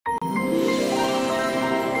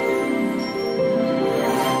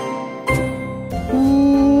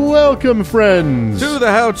Welcome, friends, to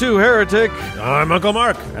the How-To Heretic. I'm Uncle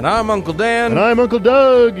Mark. And I'm Uncle Dan. And I'm Uncle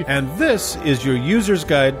Doug. And this is your user's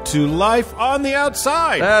guide to life on the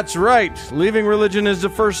outside. That's right. Leaving religion is the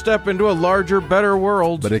first step into a larger, better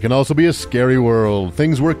world. But it can also be a scary world.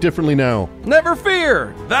 Things work differently now. Never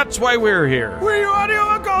fear. That's why we're here. We're your audio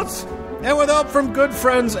uncles. And with help from good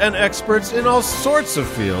friends and experts in all sorts of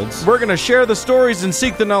fields, we're going to share the stories and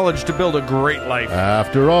seek the knowledge to build a great life.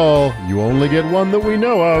 After all, you only get one that we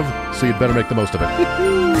know of, so you'd better make the most of it.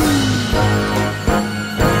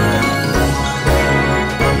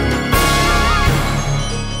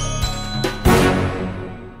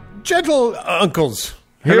 Gentle uncles.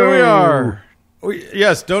 Here we are.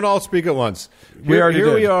 Yes, don't all speak at once.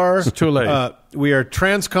 Here we are. It's too late. We are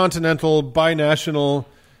transcontinental, binational,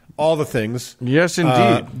 all the things. Yes,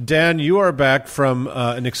 indeed. Dan, you are back from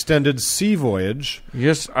an extended sea voyage.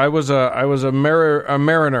 Yes, I was a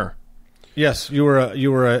mariner. Yes, you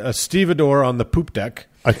were a stevedore on the poop deck.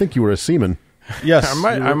 I think you were a seaman. Yes,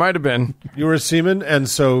 I might have been. You were a seaman, and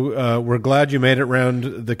so we're glad you made it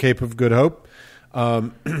round the Cape of Good Hope.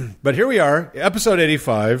 But here we are, episode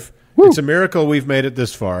 85. Woo. It's a miracle we've made it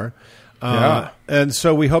this far. And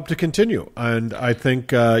so we hope to continue. And I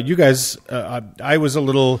think you guys, I was a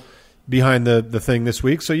little behind the thing this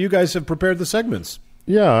week, so you guys have prepared the segments.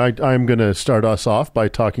 Yeah, I'm going to start us off by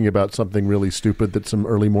talking about something really stupid that some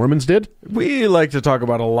early Mormons did. We like to talk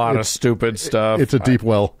about a lot of stupid stuff. It's a deep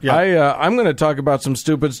well. Yeah. I'm going to talk about some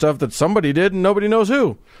stupid stuff that somebody did and nobody knows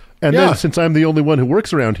who. And then, since I'm the only one who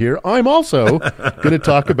works around here, I'm also going to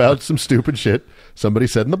talk about some stupid shit somebody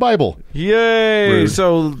said in the Bible. Yay! Rude.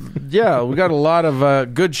 So, yeah, we got a lot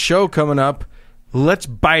of good show coming up. Let's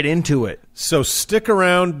bite into it. So stick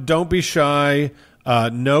around. Don't be shy.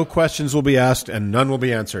 No questions will be asked, and none will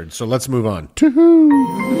be answered. So let's move on.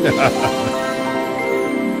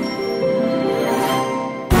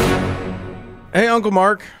 Hey, Uncle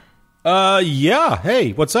Mark. Yeah.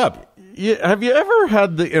 Hey, what's up? Have you ever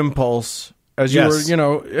had the impulse, as you were,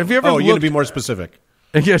 have you ever you're going to be more specific.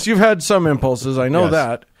 Yes, you've had some impulses. I know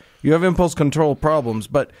that. You have impulse control problems.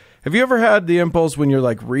 But have you ever had the impulse when you're,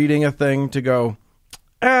 like, reading a thing to go,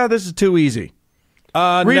 this is too easy?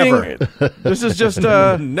 Never. This is just...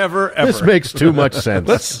 never, ever. This makes too much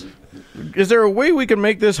sense. Is there a way we can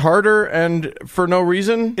make this harder and for no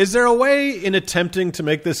reason? Is there a way in attempting to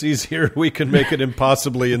make this easier we can make it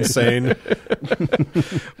impossibly insane?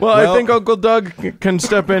 Well, I think Uncle Doug can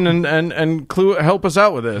step in and help us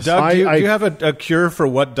out with this. Doug, do you have a cure for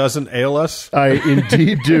what doesn't ail us? I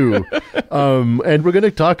indeed do. And we're going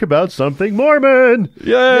to talk about something Mormon.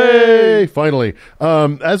 Yay! Finally.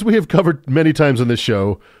 As we have covered many times on this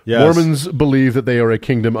show, Mormons believe that they are a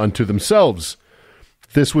kingdom unto themselves.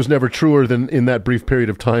 This was never truer than in that brief period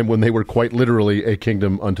of time when they were quite literally a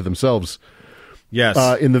kingdom unto themselves. Yes.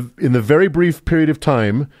 In the very brief period of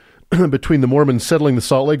time between the Mormons settling the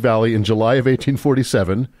Salt Lake Valley in July of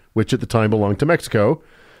 1847, which at the time belonged to Mexico,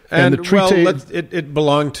 and the treaty... it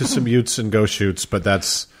belonged to some Utes and Goshoots, but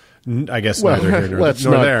that's, I guess, neither here nor there. Let's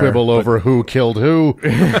not quibble over who killed who.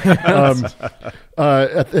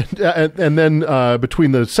 And then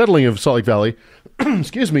between the settling of Salt Lake Valley...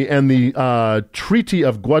 excuse me, and the Treaty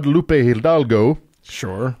of Guadalupe Hidalgo,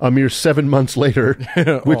 a mere 7 months later,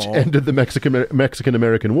 which ended the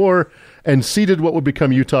Mexican-American War and ceded what would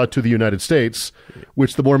become Utah to the United States,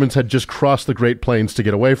 which the Mormons had just crossed the Great Plains to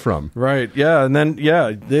get away from. Right, yeah, and then,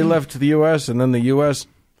 they left the U.S., and then the U.S.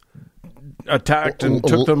 attacked and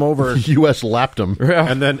took them over. The U.S. lapped them.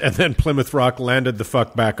 Yeah. And then Plymouth Rock landed the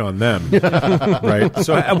fuck back on them. Right?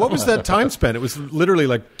 So what was that time span? It was literally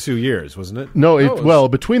like 2 years, wasn't it? No,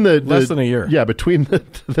 between less than a year. Yeah, between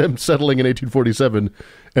them settling in 1847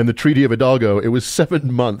 and the Treaty of Hidalgo, it was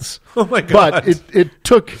 7 months. Oh my God. But it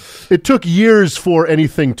took years for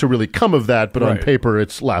anything to really come of that, but on paper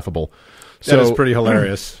it's laughable. That is pretty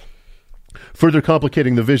hilarious. Further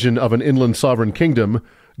complicating the vision of an inland sovereign kingdom,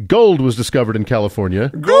 gold was discovered in California.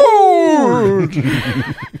 Gold!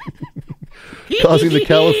 Causing the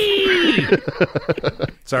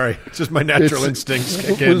Sorry, it's just my natural instincts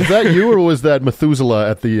kick in. Was that you or was that Methuselah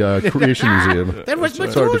at the Creation Museum? That was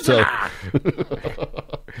Methuselah!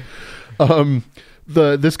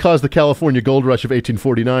 This caused the California gold rush of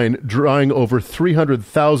 1849, drawing over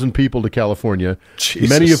 300,000 people to California, Jesus.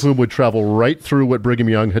 Many of whom would travel right through what Brigham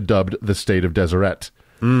Young had dubbed the state of Deseret.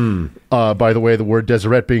 By the way, the word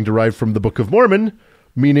Deseret being derived from the Book of Mormon,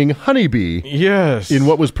 meaning honeybee. Yes. In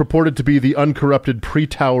what was purported to be the uncorrupted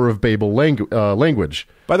pre-Tower of Babel language.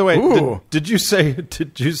 By the way, did you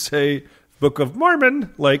say Book of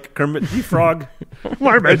Mormon like Kermit the Frog?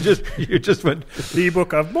 Mormon. You just went the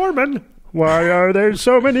Book of Mormon. Why are there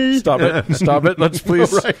so many? Stop it. Let's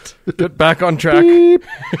please get back on track.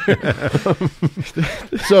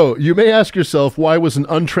 So you may ask yourself, why was an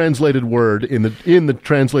untranslated word in the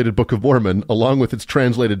translated Book of Mormon along with its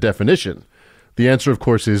translated definition? The answer, of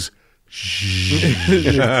course, is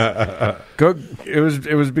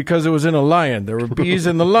it was because it was in a lion. There were bees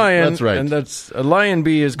in the lion. That's right. And a lion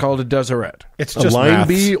bee is called a deseret. It's a just lion maths.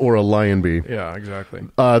 bee or a lion bee. Yeah, exactly.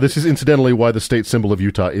 This is incidentally why the state symbol of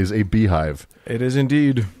Utah is a beehive. It is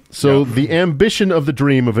indeed. So the ambition of the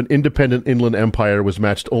dream of an independent inland empire was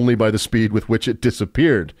matched only by the speed with which it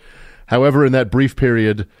disappeared. However, in that brief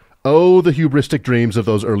period, the hubristic dreams of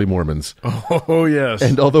those early Mormons. Oh, yes.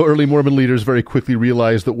 And although early Mormon leaders very quickly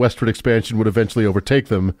realized that westward expansion would eventually overtake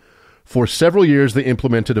them, for several years they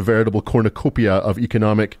implemented a veritable cornucopia of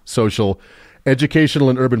economic, social, educational,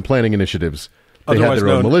 and urban planning initiatives. They had their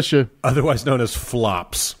own militia. Otherwise known as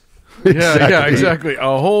flops. Yeah, exactly.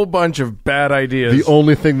 A whole bunch of bad ideas. The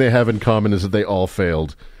only thing they have in common is that they all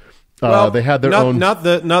failed. They had their own...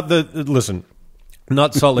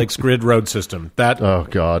 Not Salt Lake's grid road system. Oh,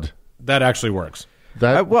 God. That actually works.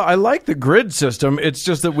 I like the grid system. It's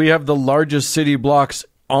just that we have the largest city blocks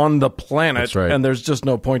on the planet, That's right. and there's just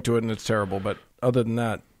no point to it, and it's terrible. But other than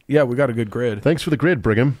that, yeah, we got a good grid. Thanks for the grid,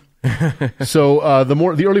 Brigham. So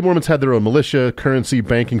the early Mormons had their own militia, currency,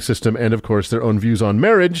 banking system, and, of course, their own views on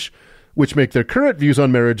marriage, which make their current views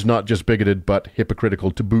on marriage not just bigoted, but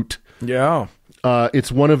hypocritical to boot. Yeah.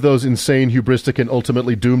 It's one of those insane, hubristic, and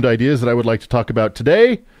ultimately doomed ideas that I would like to talk about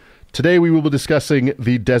today. Today we will be discussing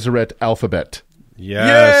the Deseret alphabet.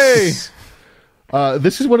 Yes. Yay!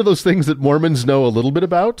 This is one of those things that Mormons know a little bit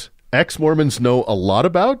about, ex-Mormons know a lot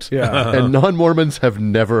about, and non-Mormons have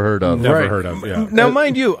never heard of. Never heard of, yeah. Now,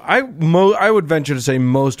 mind you, I would venture to say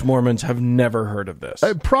most Mormons have never heard of this.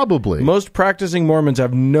 Probably. Most practicing Mormons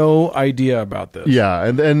have no idea about this. Yeah,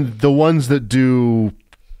 and the ones that do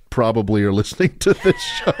probably are listening to this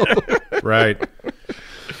show. Right.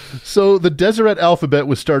 So the Deseret alphabet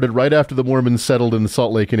was started right after the Mormons settled in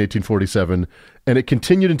Salt Lake in 1847, and it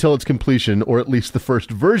continued until its completion, or at least the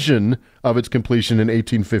first version of its completion in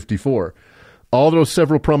 1854. Although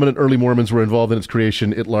several prominent early Mormons were involved in its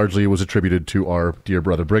creation, it largely was attributed to our dear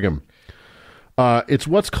brother Brigham. It's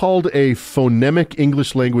what's called a phonemic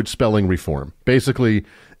English language spelling reform. Basically,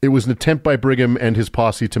 it was an attempt by Brigham and his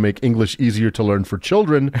posse to make English easier to learn for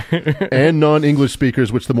children and non-English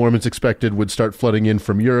speakers, which the Mormons expected would start flooding in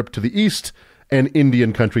from Europe to the east and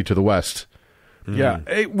Indian country to the west. Yeah,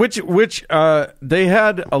 which they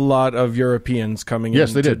had a lot of Europeans coming in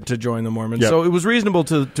to join the Mormons. Yep. So it was reasonable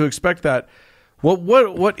to expect that.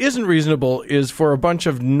 What isn't reasonable is for a bunch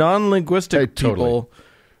of non-linguistic people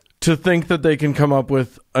to think that they can come up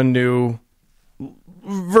with a new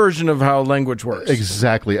version of how language works.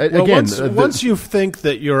 Exactly. Well, again, once you think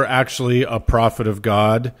that you're actually a prophet of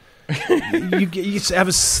God, you have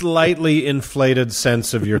a slightly inflated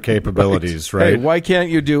sense of your capabilities, right? Hey, why can't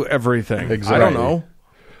you do everything? Exactly. I don't know.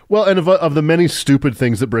 Well, and of the many stupid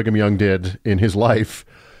things that Brigham Young did in his life,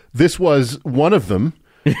 this was one of them.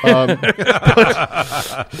 But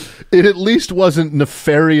it at least wasn't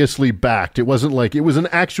nefariously backed. It wasn't like it was an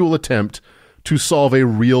actual attempt to solve a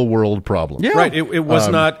real world problem. Yeah. Right. It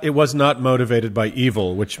was not motivated by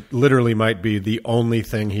evil, which literally might be the only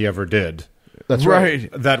thing he ever did. That's right.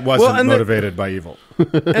 That wasn't motivated by evil.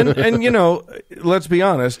 And you know, let's be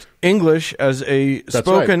honest, English as a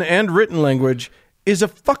spoken and written language is a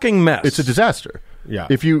fucking mess. It's a disaster. Yeah.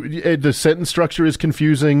 The sentence structure is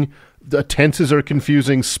confusing, the tenses are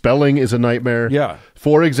confusing, spelling is a nightmare. Yeah.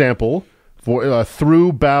 For example,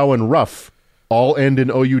 through, bow, and rough all end in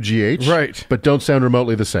O-U-G-H. Right. But don't sound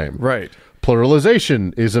remotely the same. Right.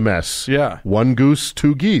 Pluralization is a mess. Yeah. One goose,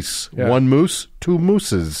 two geese. Yeah. One moose, two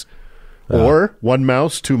mooses. Or one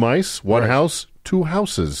mouse, two mice. One house, two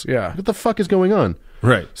houses. Yeah. What the fuck is going on?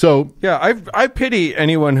 Right. So yeah, I pity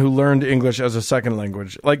anyone who learned English as a second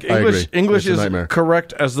language. Like English is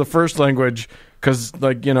correct as the first language because,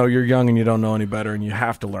 like, you know, you're young and you don't know any better and you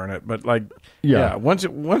have to learn it. But like,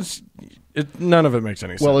 once none of it makes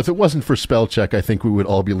any sense. Well, if it wasn't for spell check, I think we would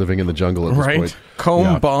all be living in the jungle at this point.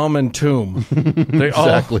 Comb, bomb, and tomb. They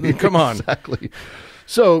exactly. all come on. Exactly.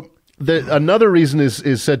 So another reason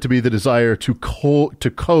is said to be the desire to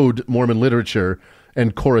code Mormon literature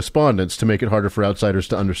and correspondence to make it harder for outsiders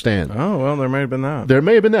to understand. Oh, well, there may have been that. There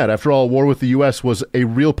may have been that. After all, war with the U.S. was a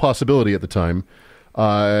real possibility at the time.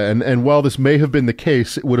 And while this may have been the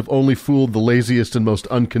case, it would have only fooled the laziest and most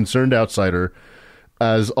unconcerned outsider,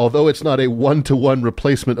 as although it's not a one-to-one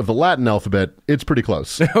replacement of the Latin alphabet, it's pretty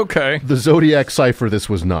close. Okay. The Zodiac cipher this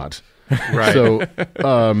was not. Right.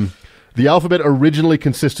 So The alphabet originally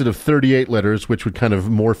consisted of 38 letters, which would kind of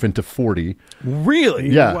morph into 40. Really?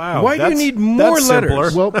 Yeah. Wow. Why do you need more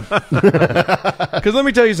letters? Well, because let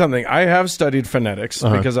me tell you something. I have studied phonetics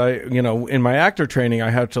because in my actor training, I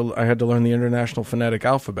had to learn the International Phonetic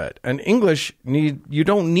Alphabet. And English you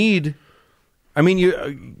don't need. I mean,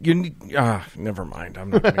 you need. Never mind. I'm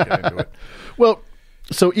not going to get into it. Well,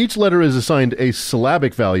 so each letter is assigned a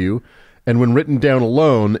syllabic value, and when written down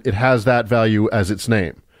alone, it has that value as its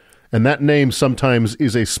name. And that name sometimes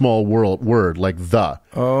is a small word, like the.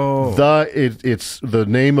 Oh. It's the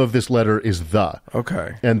name of this letter is the.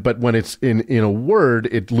 Okay. But when it's in a word,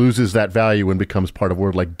 it loses that value and becomes part of a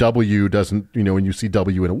word. Like W doesn't, when you see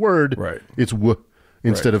W in a word, right. It's W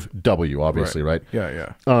instead of W, obviously, right?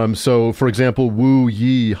 Yeah. So, for example, woo,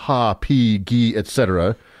 ye, ha, pee, gee,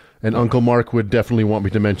 etc. And Uncle Mark would definitely want me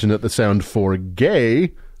to mention that the sound for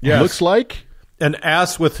gay looks like an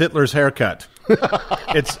ass with Hitler's haircut.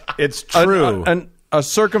 It's true. A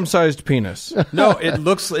circumcised penis. No, it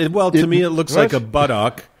looks to me it looks like a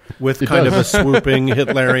buttock with kind of a swooping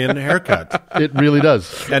Hitlerian haircut. It really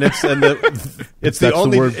does. And it's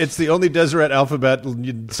the only Deseret alphabet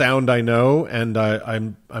sound I know, and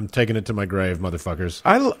I'm taking it to my grave, motherfuckers.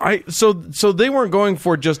 So they weren't going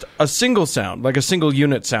for just a single sound, like a single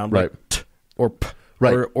unit sound, right? Like t or p,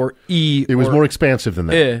 right? Or e. It was more expansive than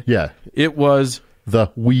that. Yeah, it was.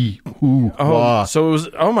 The wee, who, wah. So it was,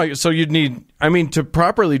 oh my, so you'd need, to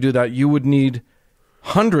properly do that, you would need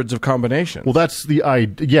hundreds of combinations. Well, that's the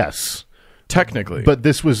idea, yes. Technically. But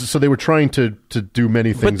this was, so they were trying to do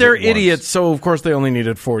many things. But they're idiots, so of course they only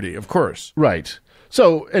needed 40, of course. Right.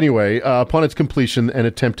 So anyway, upon its completion and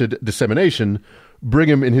attempted dissemination,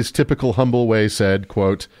 Brigham, in his typical humble way, said,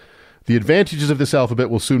 quote, "The advantages of this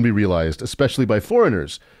alphabet will soon be realized, especially by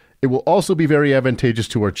foreigners. It will also be very advantageous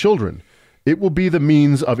to our children. It will be the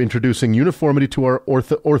means of introducing uniformity to our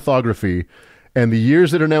orthography, and the years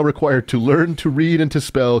that are now required to learn to read and to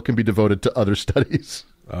spell can be devoted to other studies."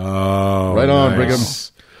 Oh, right on, nice. Brigham.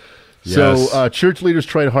 Yes. So church leaders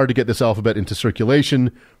tried hard to get this alphabet into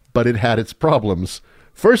circulation, but it had its problems.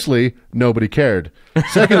 Firstly, nobody cared.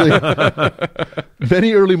 Secondly,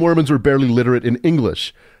 many early Mormons were barely literate in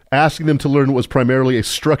English. Asking them to learn what was primarily a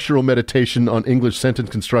structural meditation on English sentence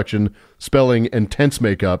construction, spelling, and tense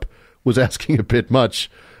makeup was asking a bit much,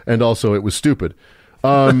 and also it was stupid.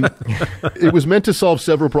 It was meant to solve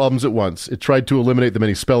several problems at once. It tried to eliminate the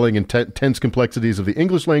many spelling and tense complexities of the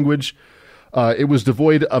English language. It was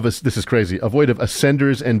devoid of, devoid of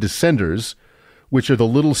ascenders and descenders, which are the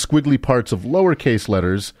little squiggly parts of lowercase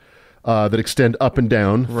letters that extend up and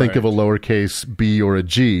down. Right. Think of a lowercase b or a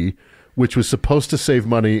g, which was supposed to save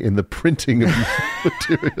money in the printing of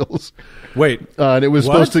materials. Wait, and it was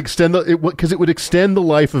supposed to extend because it would extend the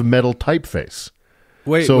life of metal typeface.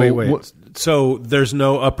 Wait. So there's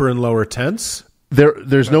no upper and lower tense?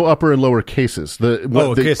 There's no upper and lower cases. The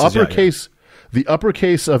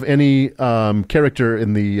uppercase of any character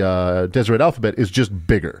in the Deseret alphabet is just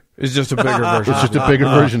bigger. It's just a bigger version. It's just a bigger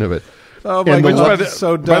version of it. Oh my God, that's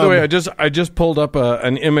so dumb. By the way, I just pulled up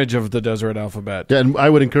an image of the Deseret alphabet. Yeah, and I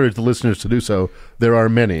would encourage the listeners to do so. There are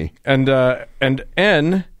many. And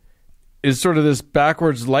N is sort of this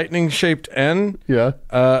backwards lightning-shaped N. Yeah.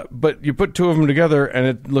 But you put two of them together, and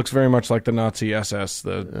it looks very much like the Nazi SS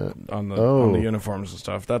on the uniforms and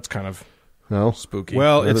stuff. That's kind of spooky.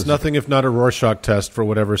 Well, it's nothing if not a Rorschach test for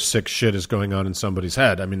whatever sick shit is going on in somebody's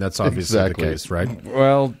head. I mean, that's obviously the case, right?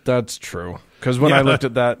 Well, that's true. Because when I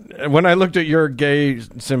looked at your gay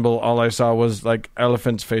symbol, all I saw was like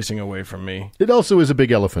elephants facing away from me. It also is a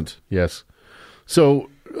big elephant, yes. So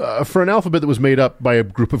for an alphabet that was made up by a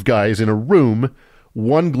group of guys in a room,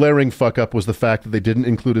 one glaring fuck-up was the fact that they didn't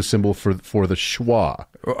include a symbol for the schwa.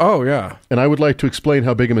 Oh, yeah. And I would like to explain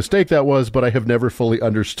how big a mistake that was, but I have never fully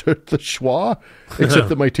understood the schwa, except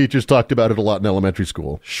that my teachers talked about it a lot in elementary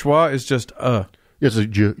school. Schwa is just It's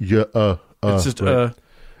a It's just right.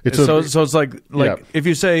 So it's like if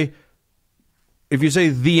you say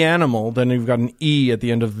the animal, then you've got an E at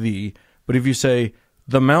the end of the. But if you say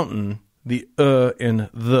the mountain, the in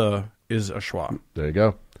the is a schwa. There you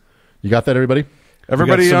go. You got that, everybody?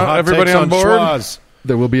 Everybody on board? Schwas.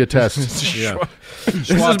 There will be a test. This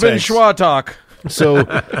has been schwa talk. So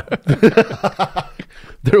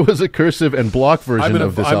there was a cursive and block version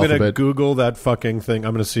of this alphabet. I'm going to Google that fucking thing.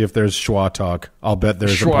 I'm going to see if there's schwa talk. I'll bet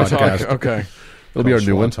there's schwa a podcast. Talk. Okay. It'll be our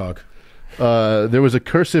new one. Talk. There was a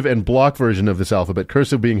cursive and block version of this alphabet.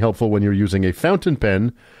 Cursive being helpful when you're using a fountain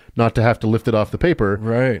pen, not to have to lift it off the paper.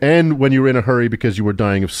 Right. And when you were in a hurry because you were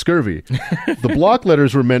dying of scurvy. The block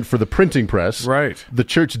letters were meant for the printing press. Right. The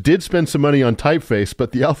church did spend some money on typeface,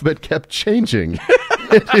 but the alphabet kept changing.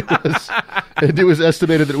 And it was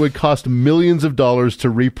estimated that it would cost millions of dollars to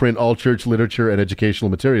reprint all church literature and educational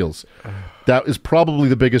materials. That is probably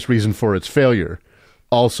the biggest reason for its failure.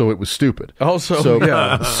 Also, it was stupid.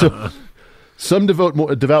 So some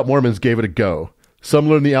devout Mormons gave it a go. Some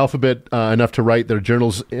learned the alphabet enough to write their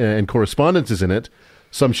journals and correspondences in it.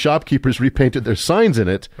 Some shopkeepers repainted their signs in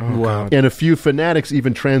it. And a few fanatics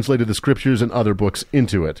even translated the scriptures and other books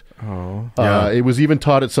into it. It was even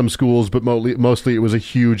taught at some schools, but mostly it was a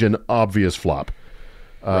huge and obvious flop.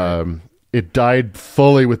 It died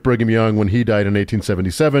fully with Brigham Young when he died in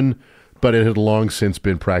 1877, but it had long since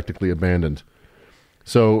been practically abandoned.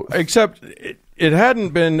 So, except it hadn't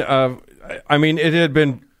been. It had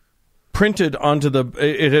been printed onto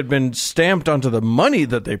it had been stamped onto the money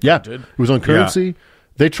that they printed. Yeah, it was on currency. Yeah.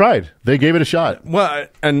 They tried. They gave it a shot. Well,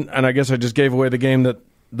 and I guess I just gave away the game that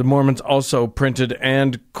the Mormons also printed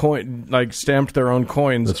and stamped their own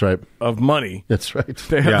coins. That's right. Of money. That's right.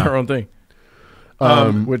 They had their own thing.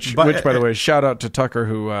 Which, by the way, shout out to Tucker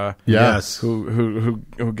who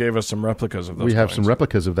gave us some replicas of those. We have coins. Some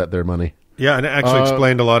replicas of that their money. Yeah, and it actually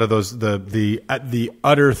explained a lot of those the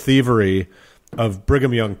utter thievery of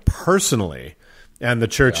Brigham Young personally and the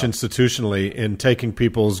church institutionally in taking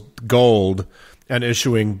people's gold and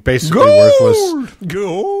issuing basically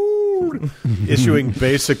issuing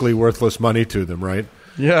basically worthless money to them, right?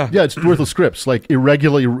 Yeah, it's worthless scripts, like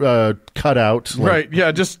irregularly cut out. Right,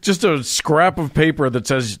 yeah, just a scrap of paper that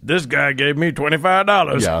says, this guy gave me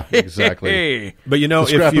 $25. Yeah, exactly. But a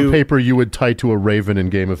scrap of paper you would tie to a raven in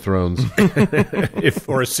Game of Thrones.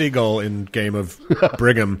 Or a seagull in Game of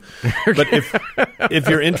Brigham. But if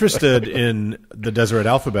you're interested in the Deseret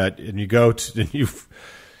alphabet and you go to...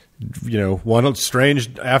 one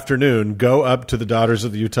strange afternoon, go up to the Daughters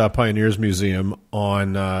of the Utah Pioneers Museum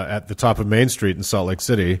on at the top of Main Street in Salt Lake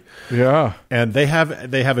City. Yeah, and they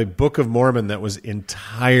have a Book of Mormon that was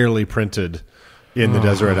entirely printed in the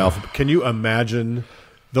Deseret alphabet. Can you imagine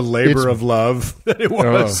the labor of love that it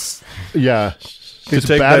was? Yeah. It's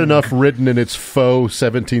bad enough written in its faux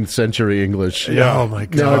 17th century English. Yeah. Oh my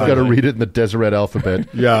God! Now I've got to read it in the Deseret alphabet.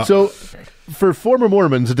 Yeah. So, for former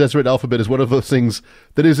Mormons, the Deseret alphabet is one of those things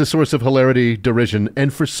that is a source of hilarity, derision,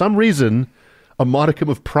 and for some reason, a modicum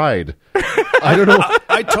of pride. I don't know.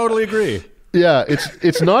 I totally agree. Yeah,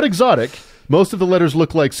 it's not exotic. Most of the letters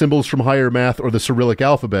look like symbols from higher math or the Cyrillic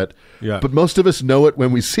alphabet. Yeah. But most of us know it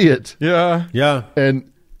when we see it. Yeah. Yeah. And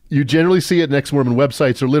you generally see it in ex-Mormon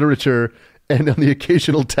websites or literature, and on the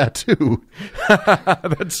occasional tattoo.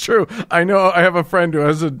 That's true. I know. I have a friend who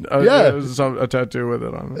has a tattoo with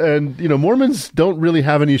it on it. And, Mormons don't really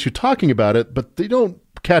have any issue talking about it, but they don't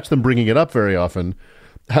catch them bringing it up very often.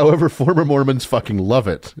 However, former Mormons fucking love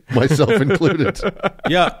it, myself included.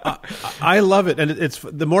 Yeah, I love it. And it's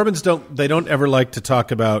the Mormons don't ever like to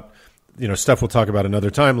talk about, stuff we'll talk about another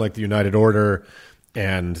time, like the United Order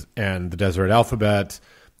and the Deseret alphabet,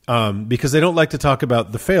 because they don't like to talk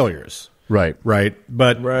about the failures. Right.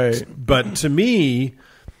 But to me,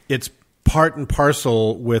 it's part and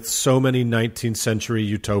parcel with so many 19th century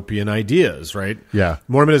utopian ideas, right? Yeah.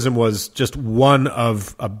 Mormonism was just one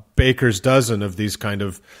of a baker's dozen of these kind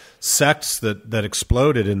of sects that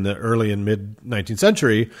exploded in the early and mid 19th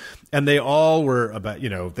century, and they all were about,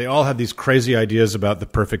 they all had these crazy ideas about the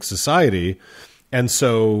perfect society, and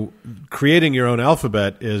so creating your own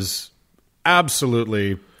alphabet is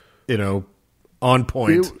absolutely, on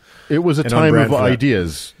point. It was a time of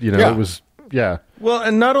ideas, It was, Well,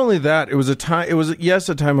 and not only that, it was a time. It was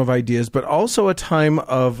a time of ideas, but also a time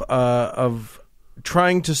of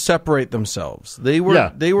trying to separate themselves. They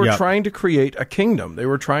were trying to create a kingdom. They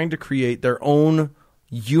were trying to create their own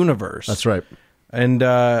universe. That's right. And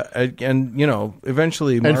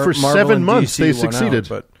eventually, and for Marvel 7 and months DC they succeeded.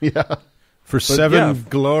 For 7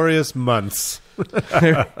 glorious months.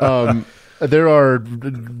 There are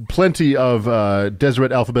plenty of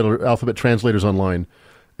Deseret alphabet translators online,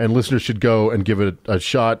 and listeners should go and give it a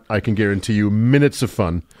shot. I can guarantee you minutes of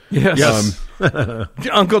fun. Yes.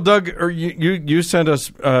 Uncle Doug, or you sent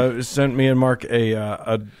me and Mark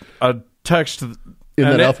a text in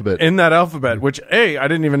that alphabet. In that alphabet, which I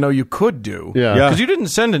didn't even know you could do. Yeah. Because you didn't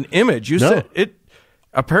send an image. You sent it.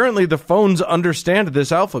 Apparently, the phones understand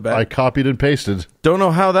this alphabet. I copied and pasted. Don't know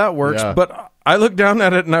how that works, but I looked down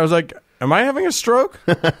at it and I was like, am I having a stroke?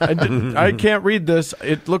 I can't read this.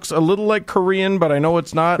 It looks a little like Korean, but I know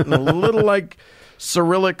it's not, and a little like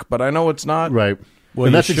Cyrillic, but I know it's not. Right. Well,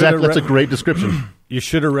 and that's a great description. You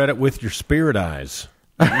should have read it with your spirit eyes.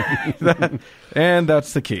 And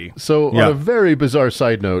that's the key. So, on a very bizarre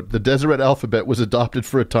side note, the Deseret alphabet was adopted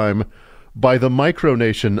for a time by the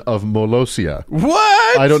micronation of Molossia.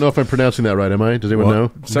 What? I don't know if I'm pronouncing that right. Am I? Does anyone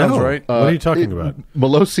know? Sounds right. What are you talking about?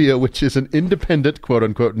 Molossia, which is an independent,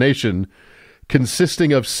 quote-unquote, nation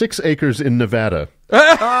consisting of 6 acres in Nevada.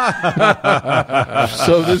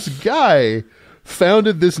 So this guy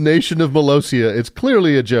founded this nation of Molossia. It's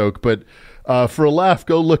clearly a joke, but for a laugh,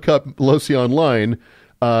 go look up Molossia online.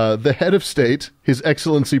 The head of state, His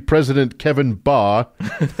Excellency President Kevin Baugh,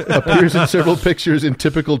 appears in several pictures in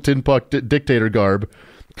typical tin pot dictator garb,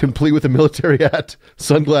 complete with a military hat,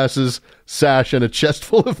 sunglasses, sash, and a chest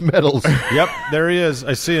full of medals. Yep, there he is.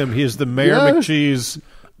 I see him. He is the Mayor McCheese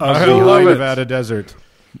of the High Nevada Desert.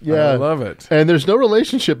 Yeah, I love it. And there's no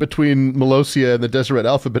relationship between Molossia and the Deseret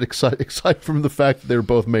alphabet aside from the fact that they're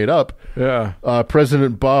both made up. Yeah.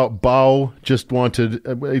 President Bao just wanted...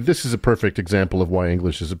 this is a perfect example of why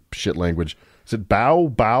English is a shit language. Is it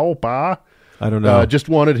Bao? Ba? I don't know. Just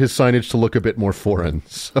wanted his signage to look a bit more foreign.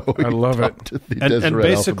 So I love it. And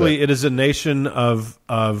basically, alphabet. it is a nation of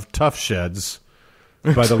tough sheds,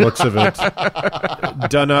 by the looks of it,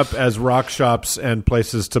 done up as rock shops and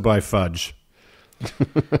places to buy fudge.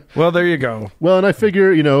 Well, there you go. Well, and I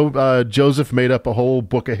figure, Joseph made up a whole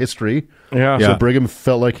book of history. Yeah. So Brigham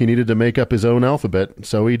felt like he needed to make up his own alphabet.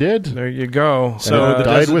 So he did. There you go. So it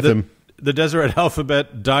died with him. The Deseret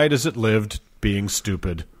alphabet died as it lived, being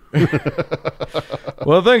stupid.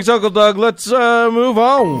 Well, thanks, Uncle Doug. Let's move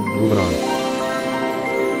on. Moving on.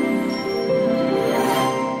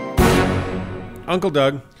 Uncle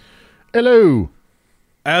Doug. Hello.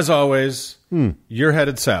 As always, you're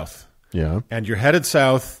headed south. Yeah. And you're headed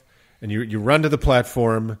south, and you run to the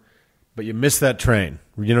platform, but you miss that train.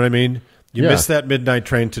 You know what I mean? You miss that midnight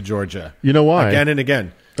train to Georgia. You know why? Again and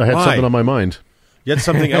again. I had something on my mind. You had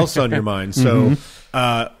something else on your mind. So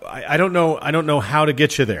I don't know. I don't know how to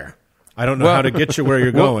get you there. I don't know how to get you where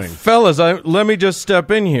you're going. Fellas, let me just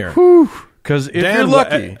step in here. Because if you're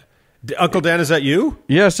lucky... Uncle Dan, is that you?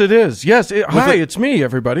 Yes, it is. Yes. Hi, it's me,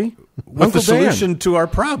 everybody. With Uncle the solution to our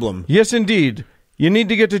problem. Yes, indeed. You need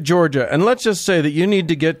to get to Georgia, and let's just say that you need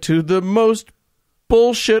to get to the most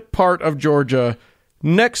bullshit part of Georgia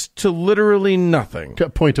next to literally nothing.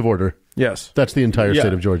 Point of order. Yes. That's the entire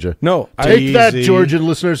state of Georgia. No. Take that, Georgian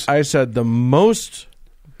listeners. I said the most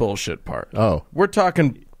bullshit part. Oh. We're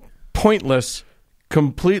talking pointless,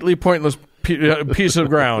 completely pointless piece of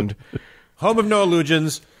ground. Home of no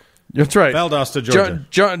illusions. That's right. Valdosta,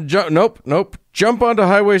 Georgia. Nope. Jump onto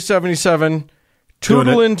Highway 77,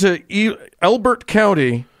 tootle into Elbert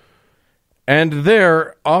County, and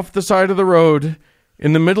there, off the side of the road,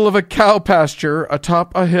 in the middle of a cow pasture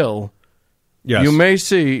atop a hill, you may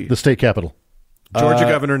see... the state capital. Georgia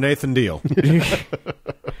Governor Nathan Deal.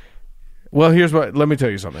 Well, let me tell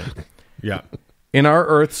you something. Yeah. In our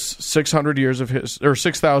Earth's 600 years of or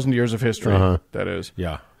 6,000 years of history, that is.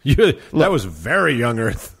 Yeah. That was very young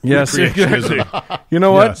Earth. Yes, exactly. You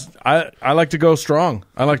know what? I like to go strong.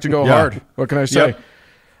 I like to go hard. What can I say?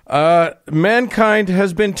 Mankind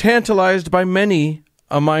has been tantalized by many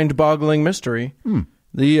a mind-boggling mystery.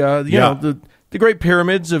 The Great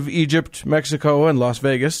Pyramids of Egypt, Mexico, and Las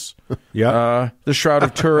Vegas. The Shroud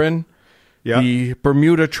of Turin. The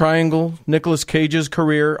Bermuda Triangle, Nicolas Cage's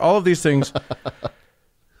career, all of these things.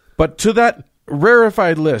 But to that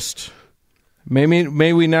rarefied list,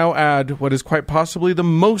 may we now add what is quite possibly the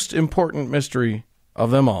most important mystery of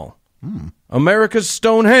them all. America's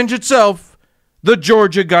Stonehenge itself, the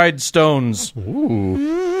Georgia Guidestones.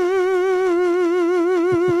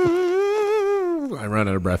 I ran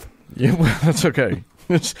out of breath. Yeah, well, that's okay.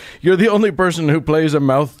 You're the only person who plays a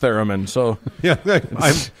mouth theremin, so... Yeah,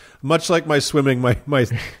 I'm much like my swimming, my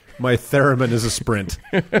theremin is a sprint,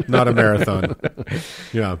 not a marathon.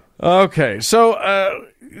 Yeah. Okay, so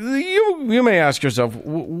you may ask yourself,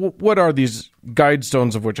 what are these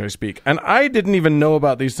guidestones of which I speak? And I didn't even know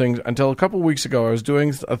about these things until a couple of weeks ago. I was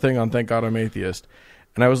doing a thing on Thank God I'm Atheist,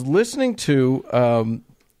 and I was listening to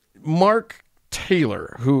Mark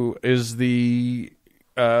Taylor, who is the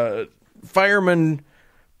fireman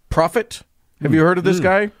prophet. Have you heard of this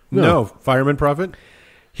guy? No. Fireman prophet?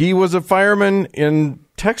 He was a fireman in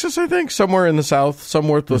Texas, I think, somewhere in the South, some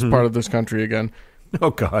worthless part of this country again. Oh,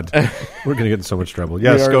 God. We're going to get in so much trouble.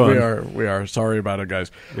 Yes, go on. We are. Sorry about it,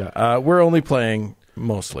 guys. Yeah. We're only playing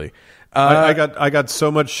mostly. I got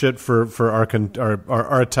so much shit for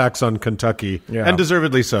our attacks on Kentucky, and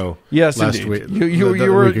deservedly so. Yes, last indeed. week. You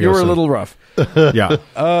were a little rough. Yeah.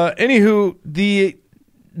 Anywho,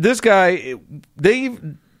 this guy,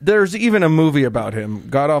 there's even a movie about him.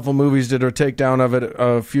 God Awful Movies did a takedown of it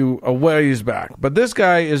a ways back. But this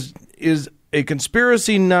guy is a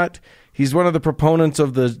conspiracy nut. He's one of the proponents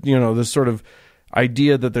of this sort of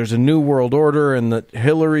idea that there's a new world order and that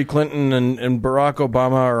Hillary Clinton and Barack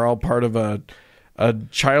Obama are all part of a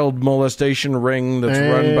child molestation ring that's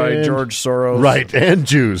run by George Soros. Right, and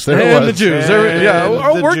Jews. The Jews.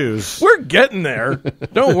 Jews. We're getting there.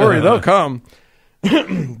 Don't worry, they'll come.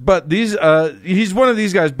 But he's one of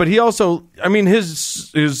these guys, but he also, I mean,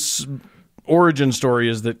 his origin story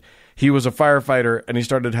is that he was a firefighter and he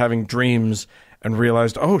started having dreams and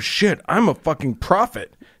realized, oh shit, I'm a fucking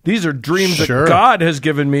prophet. These are dreams that God has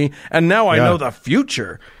given me, and now I know the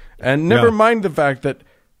future. And never mind the fact that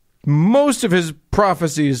most of his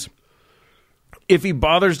prophecies, if he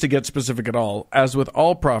bothers to get specific at all, as with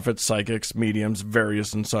all prophets, psychics, mediums,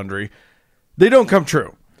 various and sundry, they don't come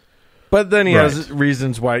true. But then he has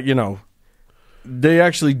reasons why, they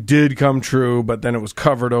actually did come true, but then it was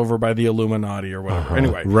covered over by the Illuminati or whatever.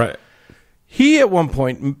 Anyway, he at one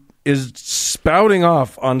point is spouting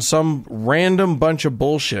off on some random bunch of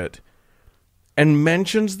bullshit and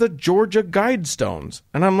mentions the Georgia Guidestones.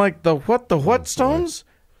 And I'm like, the what stones?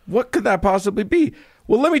 What could that possibly be?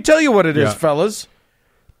 Well, let me tell you what it is, fellas.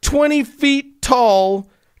 20 feet tall,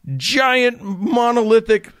 giant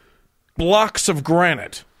monolithic blocks of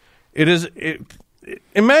granite.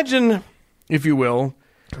 Imagine, if you will,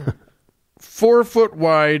 4 foot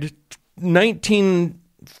wide, 19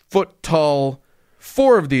 foot tall,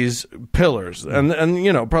 4 of these pillars, and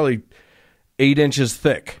probably 8 inches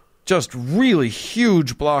thick. Just really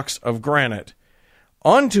huge blocks of granite.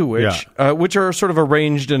 Onto which are sort of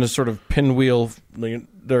arranged in a sort of pinwheel.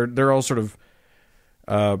 They're all sort of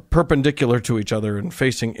perpendicular to each other and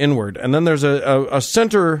facing inward. And then there's a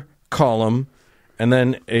center column, and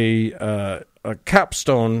then a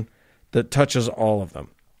capstone that touches all of them.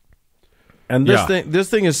 And this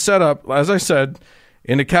thing is set up, as I said,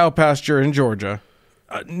 in a cow pasture in Georgia,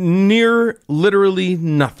 near literally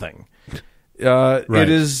nothing. It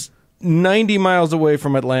is 90 miles away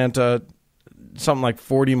from Atlanta. Something like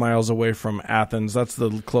 40 miles away from Athens. That's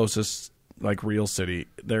the closest, real city.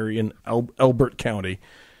 They're in Elbert County.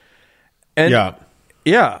 And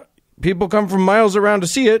people come from miles around to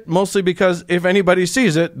see it, mostly because if anybody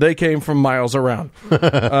sees it, they came from miles around.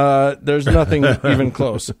 There's nothing even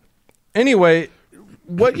close. Anyway,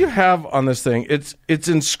 what you have on this thing, it's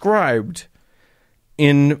inscribed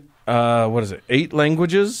in, 8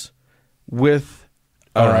 languages with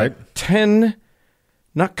 10...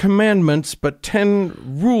 not commandments, but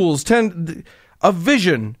 10 rules, a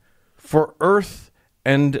vision for Earth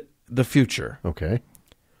and the future. Okay.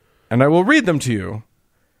 And I will read them to you.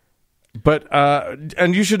 But,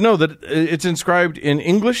 and you should know that it's inscribed in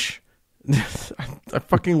English. I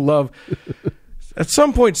fucking love, at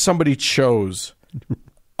some point somebody chose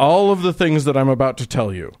all of the things that I'm about to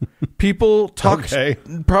tell you. People talked,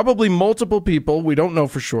 probably multiple people, we don't know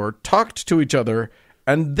for sure, talked to each other,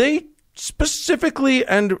 and they specifically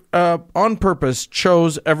and on purpose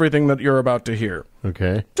chose everything that you're about to hear.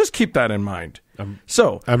 Okay. Just keep that in mind.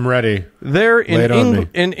 I'm ready. They're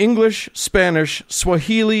in English, Spanish,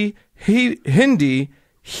 Swahili, Hindi,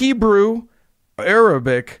 Hebrew,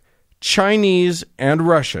 Arabic, Chinese, and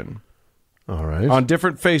Russian. All right. On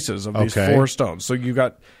different faces of these 4 stones. So you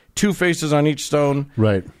got 2 faces on each stone.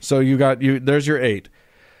 Right. So there's your 8.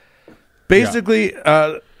 Basically,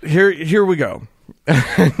 here we go.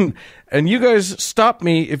 And you guys stop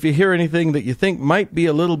me if you hear anything that you think might be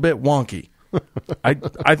a little bit wonky.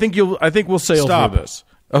 I think we'll sail through this.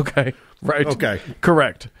 Okay. Right. Okay.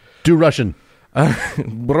 Correct. Do Russian.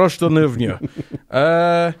 Number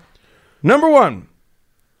 1.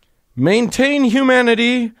 Maintain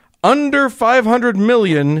humanity under 500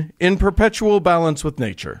 million in perpetual balance with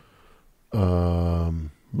nature.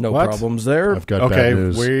 No problems there. I've got bad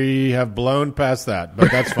news. We have blown past that, but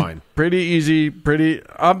that's fine. Pretty easy.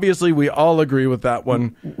 Obviously, we all agree with that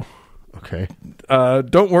one. Okay.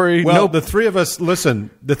 Don't worry. Well, the 3 of us,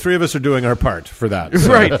 the 3 of us are doing our part for that.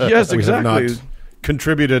 So right. Yes, exactly. We have not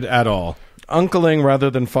contributed at all. Uncling rather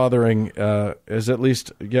than fathering is at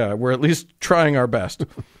least, we're at least trying our best.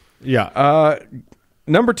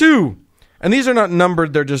 Number 2. And these are not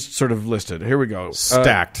numbered. They're just sort of listed. Here we go.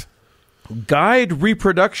 Stacked. Guide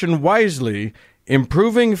reproduction wisely,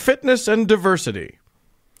 improving fitness and diversity.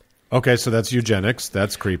 Okay, so that's eugenics.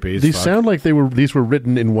 That's creepy. These sound like these were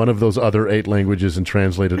written in one of those other 8 languages and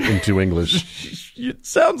translated into English. It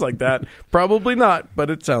sounds like that. Probably not, but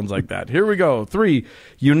it sounds like that. Here we go. 3.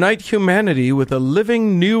 Unite humanity with a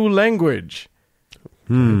living new language.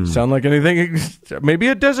 Sound like anything? Maybe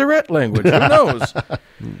a Deseret language. Who knows?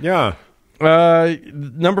 Yeah.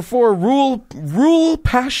 Number 4, rule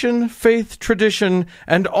passion, faith, tradition,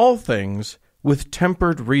 and all things with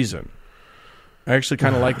tempered reason. I actually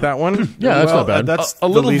kind of like that one. Yeah, that's not bad. That's a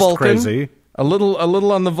little least Vulcan, crazy. A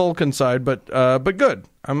little on the Vulcan side, but good.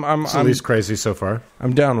 I'm at least crazy so far.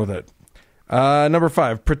 I'm down with it. Number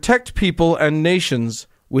 5, protect people and nations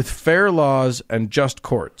with fair laws and just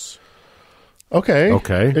courts. Okay.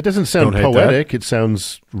 It doesn't sound poetic. It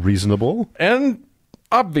sounds reasonable. And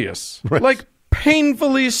obvious. Right. Like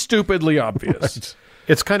painfully, stupidly obvious. Right.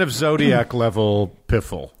 It's kind of Zodiac level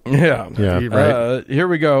piffle. Yeah. Right. Here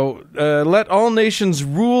we go. Let all nations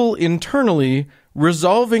rule internally,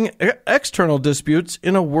 resolving external disputes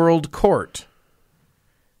in a world court.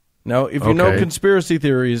 Now, if you know conspiracy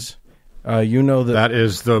theories... you know that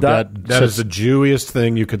is the Jewiest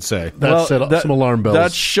thing you could say. That set up some alarm bells.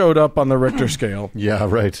 That showed up on the Richter scale. Yeah,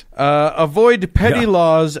 right. Avoid petty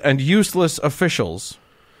laws and useless officials.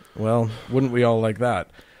 Well, wouldn't we all like that?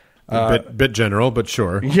 Bit general, but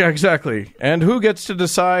sure. Yeah, exactly. And who gets to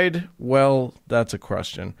decide? Well, that's a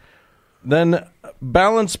question. Then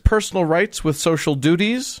balance personal rights with social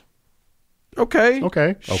duties. Okay,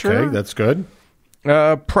 sure. Okay, that's good.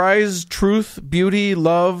 Prize truth, beauty,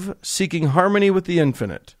 love, seeking harmony with the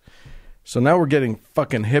infinite. So now we're getting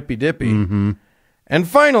fucking hippy-dippy. Mm-hmm. And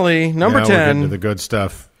finally, number 10. We're getting to the good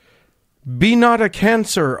stuff. Be not a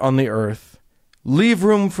cancer on the earth. Leave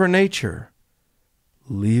room for nature.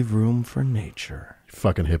 Leave room for nature.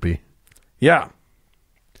 Fucking hippie. Yeah.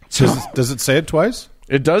 Does it say it twice?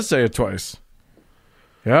 It does say it twice.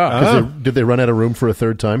 Yeah. Did they run out of room for a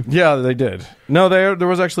third time? Yeah, they did. No, there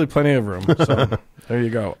was actually plenty of room. So there you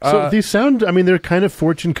go. So these sound, they're kind of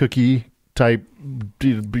fortune cookie type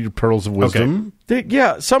pearls of wisdom.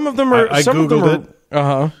 Okay. Some of them are. I Googled it.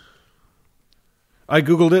 Uh-huh. I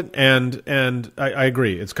Googled it, and I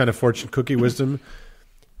agree. It's kind of fortune cookie wisdom.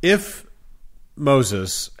 If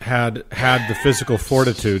Moses had the physical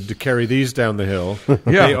fortitude to carry these down the hill,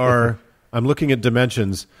 they are, I'm looking at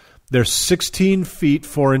dimensions, they're 16 feet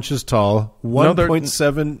 4 inches tall,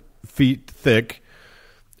 1.7 feet thick,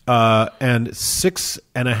 and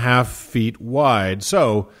 6.5 feet wide.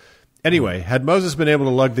 So, anyway, had Moses been able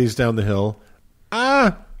to lug these down the hill,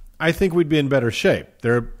 I think we'd be in better shape.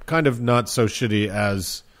 They're kind of not so shitty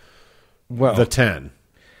as the 10.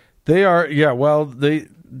 They are,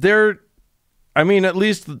 they're, at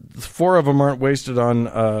least 4 of them aren't wasted on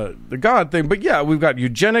the God thing. But we've got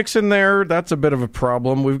eugenics in there. That's a bit of a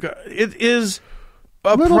problem. It is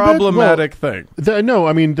a problematic thing.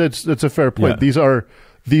 That's a fair point. Yeah.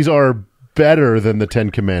 These are better than the 10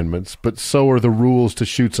 Commandments, but so are the rules to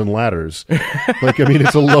Chutes and Ladders.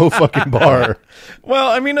 It's a low fucking bar.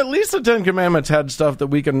 Well, at least the 10 Commandments had stuff that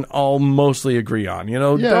we can all mostly agree on.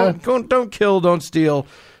 Don't kill, don't steal.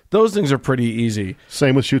 Those things are pretty easy.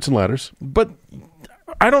 Same with Chutes and Ladders. But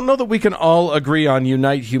I don't know that we can all agree on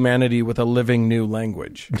unite humanity with a living new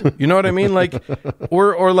language. You know what I mean? Can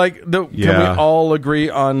we all agree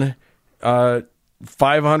on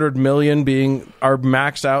 500 million being our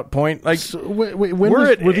maxed out point?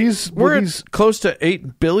 We're at close to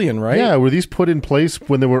 8 billion, right? Yeah, were these put in place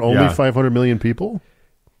when there were only 500 million people?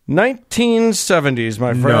 1970s,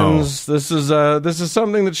 my friends. No. This is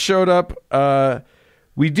something that showed up.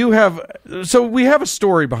 We have a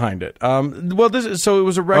story behind it. It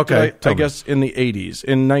was erected, I guess, in the 80s,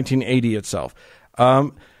 in 1980 itself.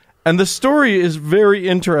 And the story is very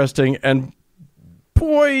interesting, and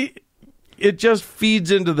boy, it just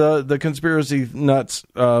feeds into the conspiracy nuts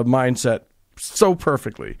mindset so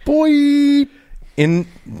perfectly. Boy!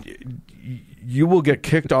 You will get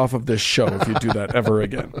kicked off of this show if you do that ever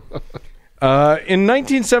again. In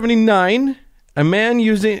 1979, a man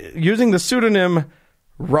using the pseudonym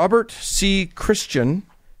Robert C. Christian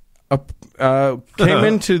came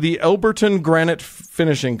into the Elberton Granite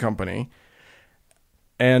Finishing Company.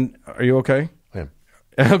 And are you okay? I am.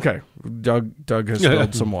 Okay. Doug has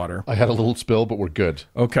spilled some water. I had a little spill, but we're good.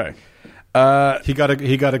 Okay. He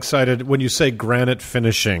got excited when you say granite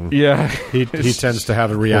finishing. Yeah. He tends to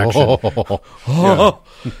have a reaction.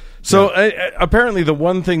 So apparently the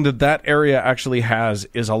one thing that area actually has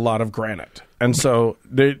is a lot of granite. And so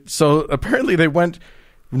apparently they went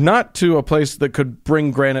not to a place that could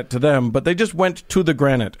bring granite to them, but they just went to the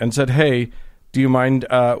granite and said, "Hey, do you mind?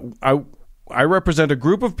 I represent a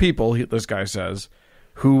group of people," this guy says,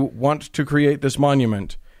 "who want to create this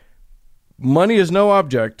monument. Money is no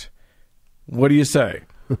object. What do you say?"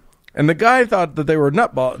 And the guy thought that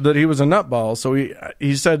that he was a nutball, so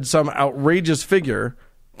he said some outrageous figure,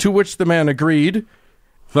 to which the man agreed,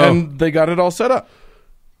 and they got it all set up.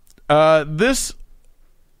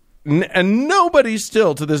 And nobody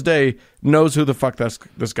still to this day knows who the fuck this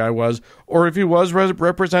guy was, or if he was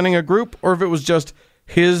representing a group, or if it was just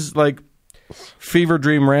his fever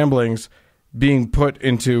dream ramblings being put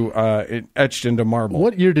into etched into marble.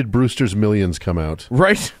 What year did Brewster's Millions come out?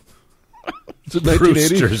 Right. Is it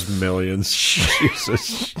 1980? Brewster's Millions.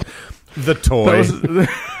 Jesus. The toy.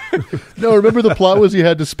 No, remember the plot was he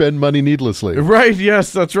had to spend money needlessly. Right,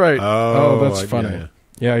 yes, that's right. Oh, that's funny.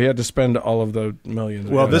 Yeah, he had to spend all of the millions.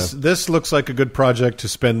 Well, this looks like a good project to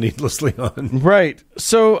spend needlessly on. Right.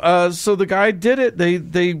 So the guy did it.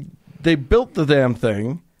 They built the damn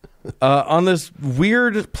thing on this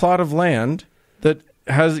weird plot of land that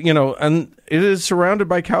has, and it is surrounded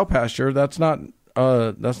by cow pasture. That's not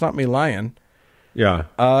me lying. Yeah.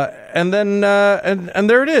 And then and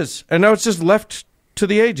there it is. And now it's just left to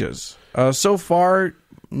the ages. So far,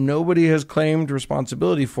 nobody has claimed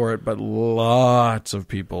responsibility for it, but lots of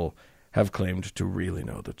people have claimed to really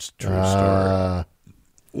know the true story.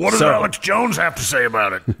 What does Alex Jones have to say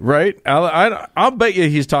about it? Right? I'll bet you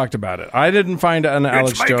he's talked about it. I didn't find an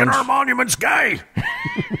Alex Jones. It's making our monuments gay.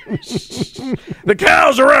 The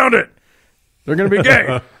cows around it. They're going to be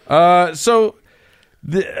gay.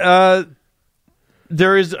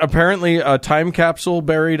 There is apparently a time capsule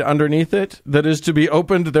buried underneath it that is to be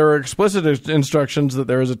opened. There are explicit instructions that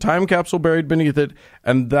there is a time capsule buried beneath it,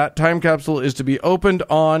 and that time capsule is to be opened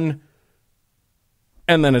on,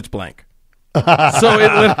 and then it's blank. So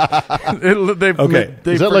they've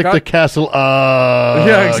is that like the castle?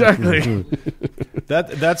 Yeah, exactly.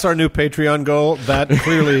 That's our new Patreon goal. That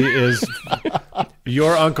clearly is.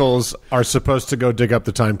 Your uncles are supposed to go dig up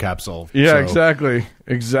the time capsule. Yeah, exactly.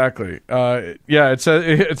 It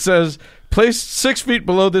says placed 6 feet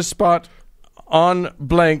below this spot on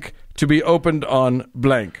blank to be opened on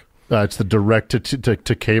blank. It's the direct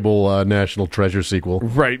to cable National Treasure sequel.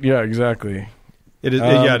 Right. Yeah. Exactly. It is.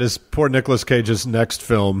 It is. Poor Nicolas Cage's next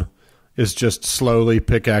film is just slowly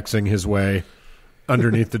pickaxing his way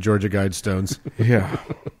underneath the Georgia Guidestones. Yeah.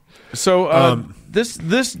 So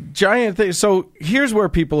this giant thing. So here's where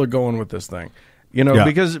people are going with this thing,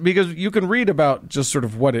 because you can read about just sort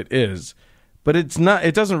of what it is, but it's not.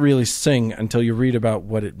 It doesn't really sing until you read about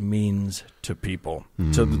what it means to people,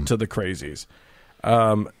 to the crazies.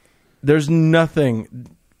 There's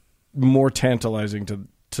nothing more tantalizing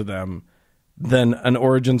to them than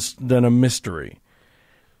than a mystery.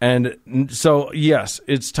 And so, yes,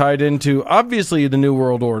 it's tied into, obviously, the New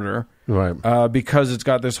World Order, right? Because it's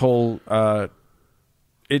got this whole,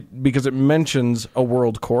 because it mentions a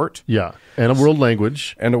world court, yeah, and a world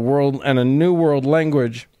language, and a new world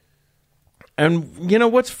language. And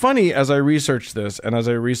what's funny, as I researched this, and as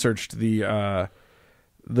I researched the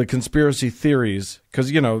conspiracy theories,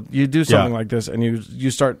 because you do something like this, and you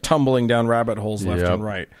start tumbling down rabbit holes left and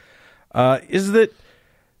right, is that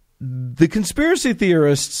the conspiracy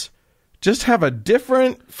theorists just have a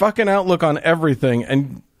different fucking outlook on everything.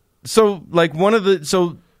 And so, like,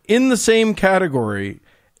 in the same category,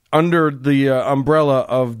 under the umbrella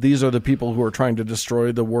of these are the people who are trying to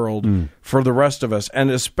destroy the world for the rest of us,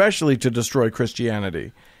 and especially to destroy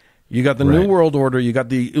Christianity. You got the New World Order, you got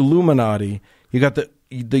the Illuminati, you got the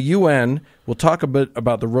UN. We'll talk a bit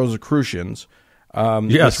about the Rosicrucians.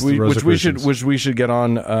 Yes, which we should get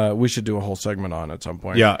on. We should do a whole segment on at some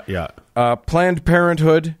point. Yeah. Planned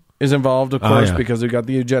Parenthood is involved, of course, because we've got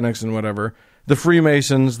the eugenics and whatever. The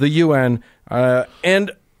Freemasons, the UN,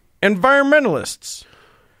 and environmentalists.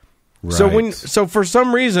 Right. So for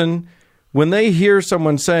some reason, when they hear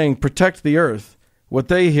someone saying "protect the Earth," what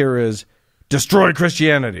they hear is destroy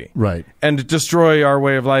Christianity, right, and destroy our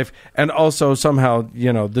way of life, and also somehow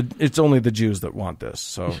it's only the Jews that want this.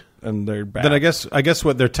 So. And they're bad. Then I guess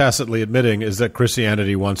what they're tacitly admitting is that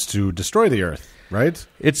Christianity wants to destroy the earth, right?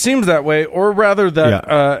 It seems that way, or rather that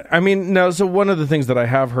So one of the things that I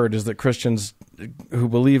have heard is that Christians who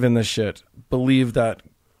believe in this shit believe that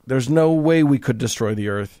there's no way we could destroy the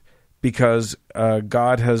earth because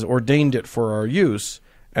God has ordained it for our use,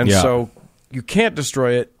 and so you can't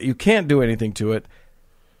destroy it. You can't do anything to it.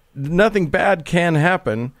 Nothing bad can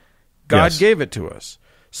happen. God gave it to us.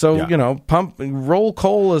 So, roll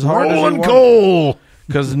coal as hard as you want. Rolling coal!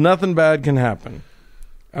 Because nothing bad can happen.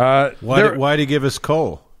 Why'd he give us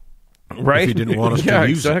coal? Right? If he didn't want us to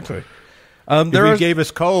use exactly. it. If he gave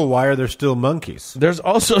us coal, why are there still monkeys? There's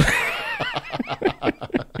also...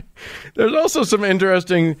 There's also some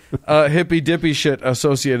interesting hippy-dippy shit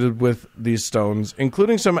associated with these stones,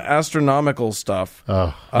 including some astronomical stuff.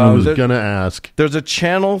 Oh, I was going to ask. There's a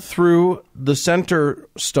channel through the center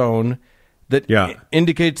stone that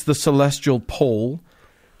indicates the celestial pole.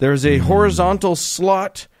 There's a horizontal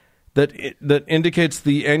slot that indicates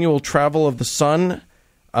the annual travel of the sun.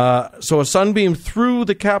 So a sunbeam through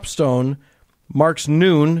the capstone marks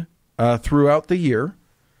noon throughout the year.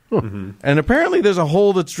 Mm-hmm. And apparently there's a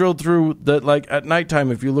hole that's drilled through that, like, at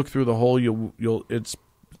nighttime, if you look through the hole, it's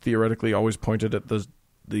theoretically always pointed at the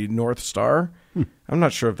the North Star. I'm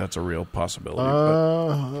not sure if that's a real possibility,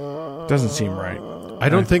 but it doesn't seem right. I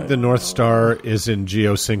don't think the North Star is in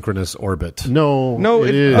geosynchronous orbit. No,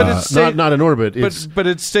 it is. But it's not in orbit. But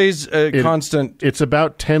it stays constant. It's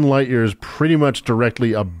about 10 light years pretty much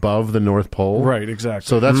directly above the North Pole. Right, exactly.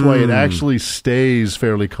 So that's why it actually stays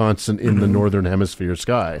fairly constant in the northern hemisphere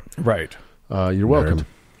sky. Right. You're welcome.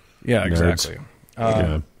 Yeah, exactly.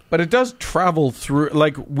 But it does travel through,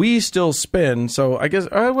 like, we still spin, so I guess,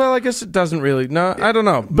 I guess it doesn't really. No, I don't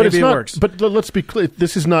know. But maybe it works. But let's be clear.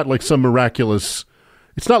 This is not like some miraculous.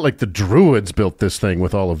 It's not like the Druids built this thing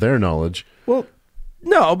with all of their knowledge. Well,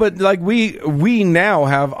 no, but like we now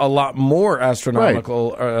have a lot more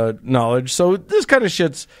astronomical knowledge, so this kind of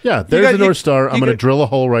shit's. Yeah, there's the North Star. I'm going to drill a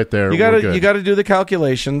hole right there. You got to do the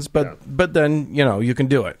calculations, but then you can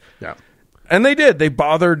do it. Yeah. And they did. They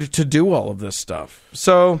bothered to do all of this stuff.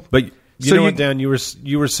 So, but you know what, Dan? You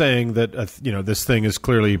were saying that this thing is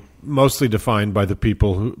clearly mostly defined by the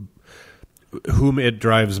people whom it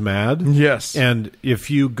drives mad. Yes. And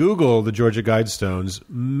if you Google the Georgia Guidestones,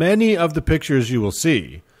 many of the pictures you will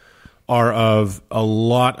see are of a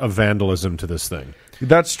lot of vandalism to this thing.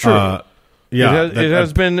 That's true. It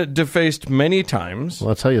has been defaced many times. Well,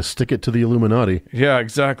 that's how you stick it to the Illuminati. Yeah,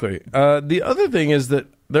 exactly. The other thing is that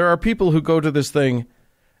there are people who go to this thing.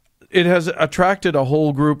 It has attracted a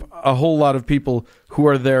whole lot of people who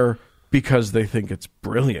are there because they think it's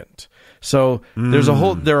brilliant. So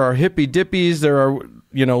there are hippie dippies, there are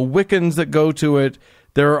Wiccans that go to it.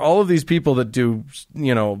 There are all of these people that do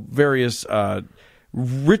various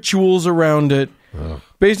rituals around it. Oh.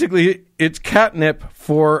 Basically, it's catnip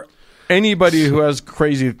for anybody who has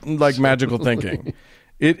crazy magical thinking.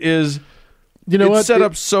 It is. It's set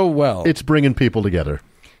up so well. It's bringing people together.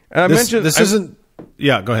 And this isn't.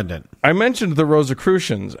 Yeah, go ahead, Dan. I mentioned the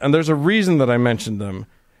Rosicrucians, and there's a reason that I mentioned them,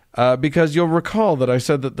 because you'll recall that I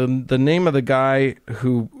said that the name of the guy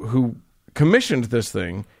who commissioned this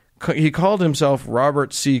thing, he called himself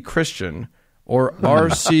Robert C. Christian, or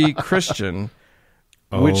R.C. Christian.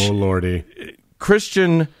 Which, Lordy.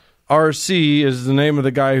 Christian R.C. is the name of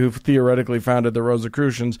the guy who theoretically founded the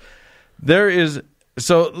Rosicrucians. There is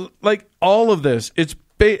all of this. It's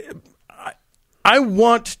I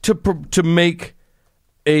want to make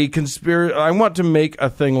a conspiracy. I want to make a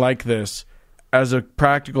thing like this as a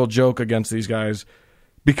practical joke against these guys,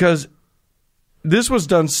 because this was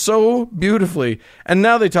done so beautifully. And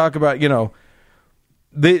now they talk about,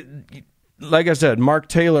 like I said, Mark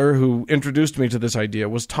Taylor, who introduced me to this idea,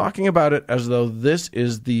 was talking about it as though this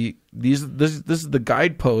is the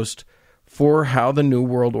guidepost for how the New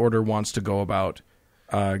World Order wants to go about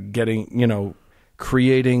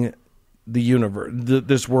creating the universe,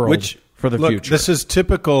 this world for the future. This is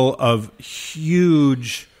typical of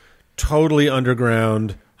huge, totally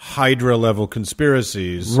underground, Hydra-level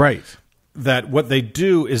conspiracies. Right. That what they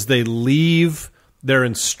do is they leave their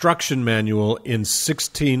instruction manual in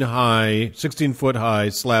 16-foot high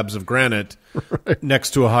slabs of granite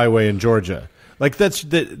next to a highway in Georgia. That's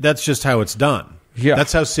just how it's done. Yeah.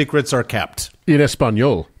 That's how secrets are kept. In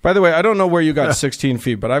Espanol. By the way, I don't know where you got 16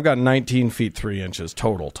 feet, but I've got 19 feet 3 inches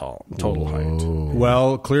total height.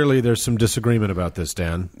 Well, clearly there's some disagreement about this,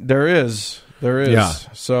 Dan. There is. Yeah.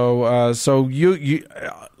 So you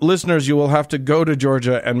listeners, you will have to go to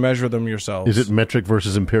Georgia and measure them yourselves. Is it metric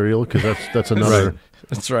versus imperial? Because that's another. Right.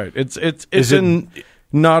 That's right. It's in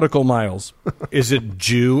nautical miles. Is it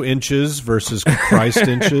Jew inches versus Christ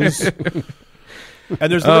inches? And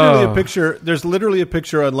there's literally a picture. There's literally a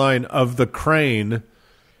picture online of the crane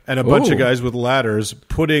and a bunch of guys with ladders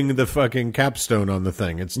putting the fucking capstone on the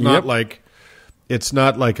thing. It's not like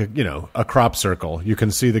a crop circle. You can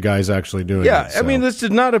see the guys actually doing it. Yeah, I mean, this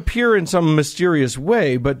did not appear in some mysterious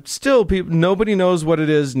way, but still, nobody knows what it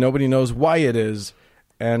is. Nobody knows why it is,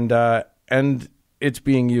 and it's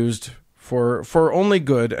being used for only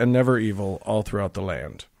good and never evil all throughout the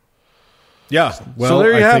land. Yeah. Well, so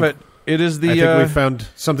there you have it. It is the. I think we found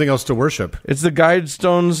something else to worship. It's the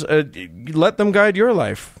guidestones. Let them guide your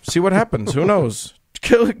life. See what happens. Who knows?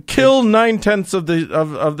 Kill 9/10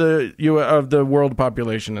 of the world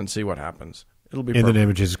population and see what happens. It'll be in the name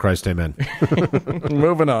of Jesus Christ. Amen.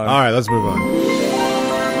 Moving on. All right, let's move on.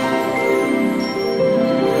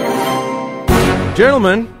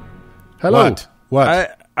 Gentlemen, hello.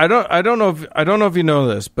 What? I don't know if you know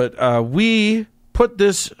this, but we put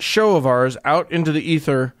this show of ours out into the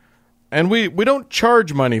ether, and we don't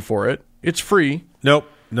charge money for it. It's free. Nope,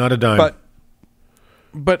 not a dime.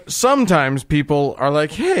 But sometimes people are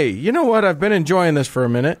like, hey, you know what? I've been enjoying this for a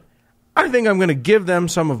minute. I think I'm going to give them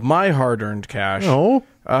some of my hard-earned cash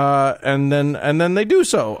and then they do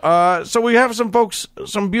so. So we have some folks,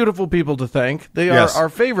 some beautiful people to thank. They are our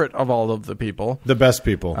favorite of all of the people, the best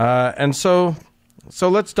people. And so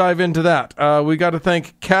let's dive into that. We got to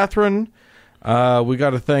thank Catherine. We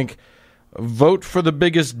got to thank Vote for the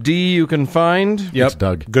Biggest D You Can Find. Yep, it's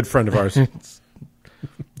Doug, good friend of ours.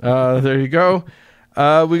 There you go.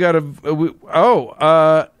 We got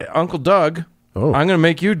Uncle Doug. Oh. I'm going to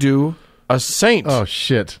make you do a saint. Oh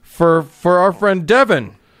shit! For our friend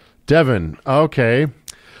Devin. Devin. Okay.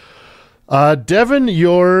 Devin,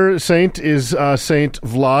 your saint is Saint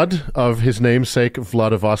Vlad of his namesake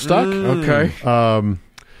Vladivostok. Okay.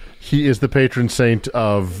 He is the patron saint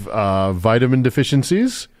of vitamin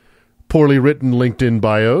deficiencies, poorly written LinkedIn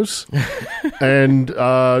bios, and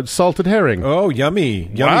salted herring. Oh, yummy,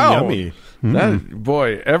 yummy. That,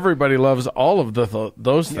 boy, everybody loves all of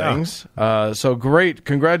those things. So great.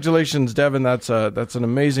 Congratulations, Devin. That's an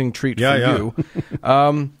amazing treat for you.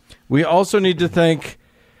 We also need to thank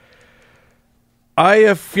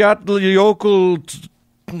Eyjafjallajökull.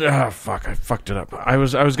 Fuck, I fucked it up. I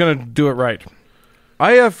was going to do it right.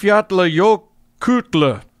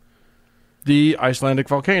 Eyjafjallajökull, the Icelandic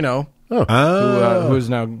volcano. Who is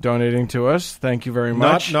now donating to us? Thank you very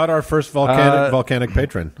much. Not our first volcanic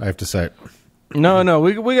patron, I have to say. No,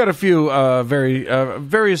 we got a few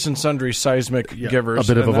various and sundry seismic givers.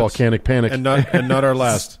 A bit of a volcanic panic, and not our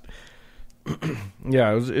last.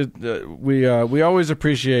 Yeah, we always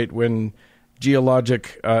appreciate when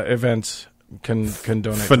geologic events can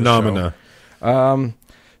donate. Phenomena.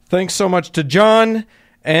 Thanks so much to John.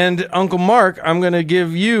 And Uncle Mark, I'm going to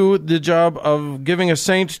give you the job of giving a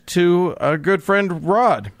saint to a good friend,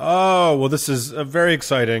 Rod. Oh, well, this is very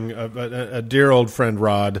exciting. A dear old friend,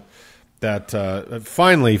 Rod, that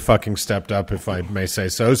finally fucking stepped up, if I may say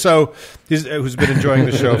so. So, who's been enjoying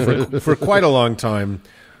the show for quite a long time.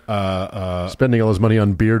 Spending all his money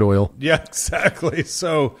on beard oil. Yeah, exactly.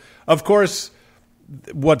 So, of course,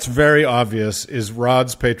 what's very obvious is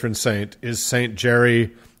Rod's patron saint is Saint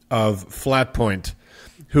Jerry of Flat Point,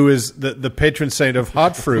 who is the patron saint of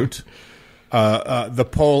hot fruit, the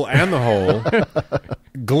pole and the hole,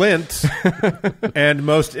 glint, and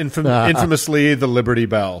most infamously the Liberty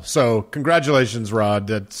Bell. So congratulations, Rod.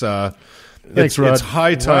 Thanks, Rod. It's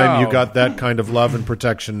high time you got that kind of love and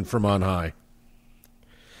protection from on high.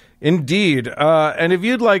 Indeed. And if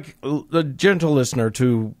you'd like the gentle listener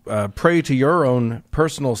to pray to your own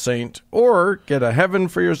personal saint, or get a heaven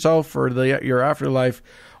for yourself for your afterlife,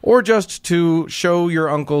 or just to show your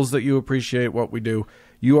uncles that you appreciate what we do,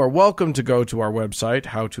 you are welcome to go to our website,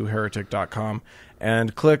 howtoheretic.com,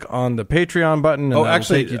 and click on the Patreon button. And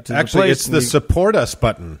actually, take you to the place it's the Support Us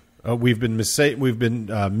button. We've been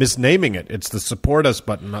misnaming it. It's the Support Us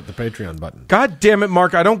button, not the Patreon button. God damn it,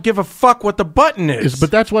 Mark! I don't give a fuck what the button is. But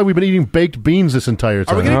that's why we've been eating baked beans this entire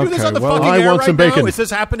time. Are we going to do this on the fucking I air want right some now? bacon. Is this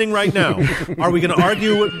happening right now? Are we going to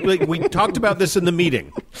argue? We talked about this in the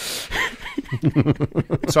meeting.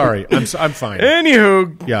 Sorry, I'm fine.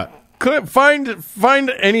 Anywho, yeah. Find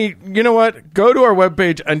any. You know what? Go to our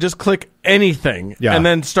webpage and just click anything, and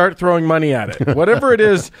then start throwing money at it. Whatever it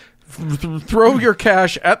is, throw your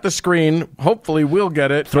cash at the screen. Hopefully, we'll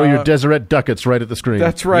get it. Throw your Deseret ducats right at the screen.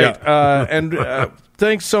 That's right. Yeah. And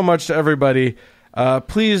thanks so much to everybody.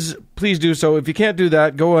 Please do so. If you can't do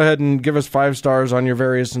that, go ahead and give us 5 stars on your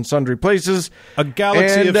various and sundry places. A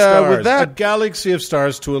galaxy of stars. With that, a galaxy of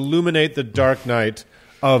stars to illuminate the dark night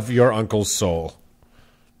of your uncle's soul.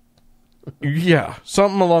 Yeah,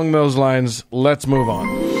 something along those lines. Let's move on.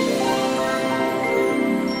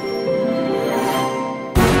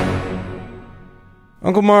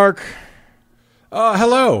 Uncle Mark.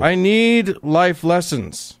 Hello. I need life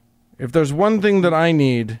lessons. If there's one thing that I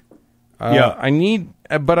need, I need,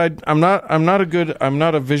 but I'm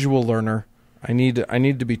not a visual learner. I need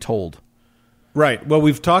to be told. Right. Well,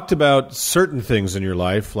 we've talked about certain things in your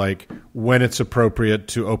life, like when it's appropriate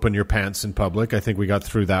to open your pants in public. I think we got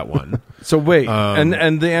through that one. So wait,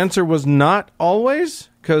 and the answer was not always?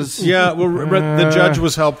 Because the judge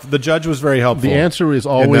was The judge was very helpful. The answer is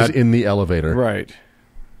always in the elevator. Right.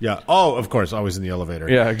 Yeah. Oh, of course, always in the elevator.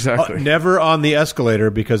 Yeah, exactly. Never on the escalator,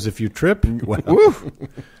 because if you trip, well,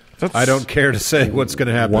 I don't care to say what's going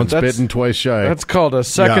to happen. Once bitten, twice shy. That's called a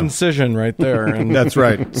circumcision right there. And that's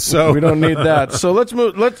right. So we don't need that. So let's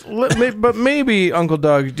move. But maybe, Uncle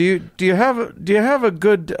Doug, do you have a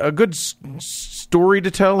good story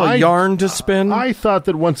to tell, a yarn to spin? I thought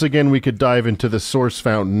that once again we could dive into the source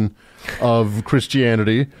fountain of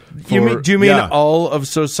Christianity. Do you mean all of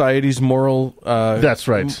society's moral? That's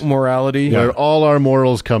right. Morality, where all our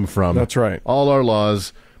morals come from. That's right. All our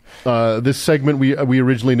laws. This segment we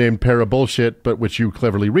originally named Parabullshit, but which you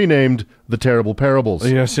cleverly renamed The Terrible Parables.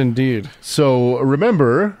 Yes, indeed. So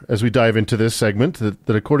remember, as we dive into this segment, that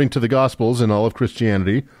according to the Gospels and all of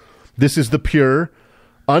Christianity, this is the pure,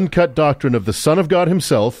 uncut doctrine of the Son of God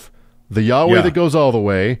himself, the Yahweh that goes all the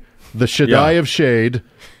way, the Shaddai of Shade,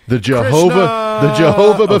 the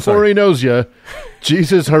Jehovah before he knows you,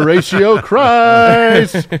 Jesus Horatio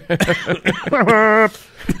Christ.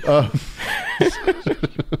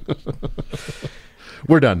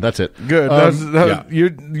 We're done. That's it. Good.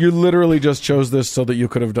 You literally just chose this so that you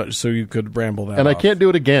could have done, so you could ramble that. And off. I can't do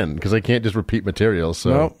it again because I can't just repeat material.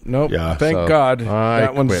 So nope. Yeah, Thank God.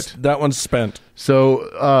 That one's spent.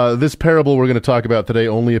 So this parable we're going to talk about today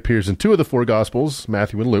only appears in 2 of the 4 Gospels,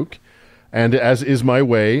 Matthew and Luke. And as is my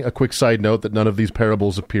way, a quick side note that none of these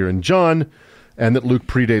parables appear in John, and that Luke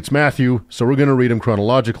predates Matthew. So we're going to read them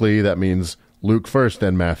chronologically. That means Luke first,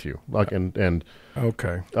 then Matthew.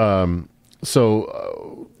 Okay.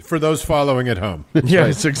 So for those following at home.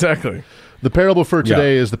 Yes, exactly. The parable for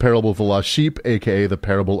today is the parable of the lost sheep, a.k.a. the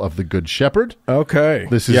parable of the Good Shepherd. Okay.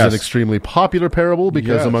 This is an extremely popular parable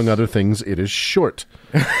because, among other things, it is short.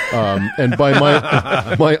 And by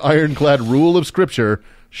my ironclad rule of Scripture,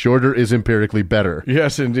 shorter is empirically better.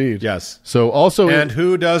 Yes, indeed. Yes. So also, and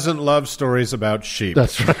who doesn't love stories about sheep?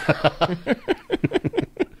 That's right.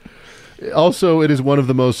 Also, it is one of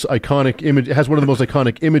the most iconic has one of the most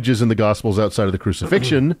iconic images in the Gospels outside of the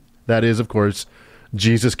crucifixion. That is, of course,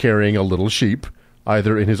 Jesus carrying a little sheep,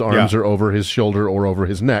 either in his arms or over his shoulder or over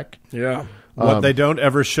his neck. Yeah. What they don't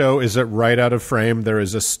ever show is that right out of frame there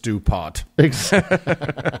is a stew pot.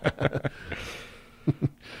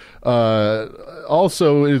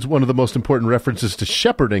 Also, it is one of the most important references to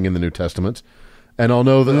shepherding in the New Testament. And I'll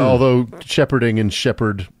know that although shepherding and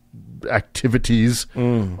shepherd activities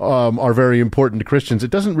are very important to Christians, it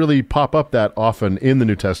doesn't really pop up that often in the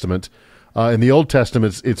New Testament. In the Old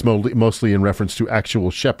Testament, it's mostly in reference to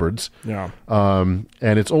actual shepherds. Yeah. And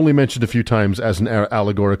it's only mentioned a few times as an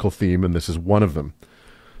allegorical theme, and this is one of them.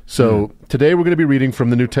 So today we're going to be reading from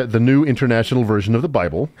the New International Version of the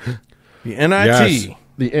Bible. The NIT. Yes,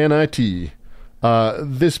 the NIT.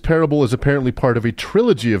 This parable is apparently part of a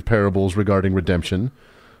trilogy of parables regarding redemption.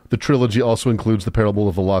 The trilogy also includes the parable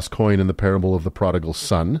of the lost coin and the parable of the prodigal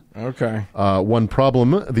son. Okay. One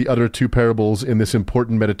problem, the other 2 parables in this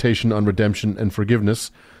important meditation on redemption and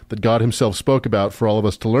forgiveness that God himself spoke about for all of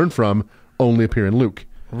us to learn from only appear in Luke.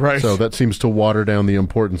 Right. So that seems to water down the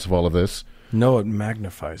importance of all of this. No, it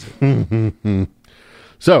magnifies it.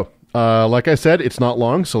 So, like I said, it's not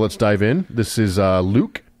long, so let's dive in. This is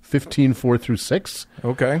Luke 15:4-6.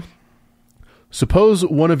 Okay. Suppose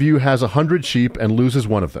one of you has 100 sheep and loses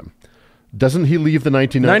one of them. Doesn't he leave the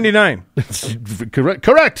 99?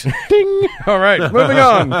 Correct. Ding. All right, moving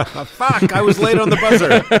on. Fuck, I was late on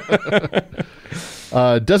the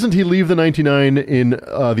buzzer. Doesn't he leave the 99 in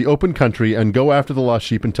the open country and go after the lost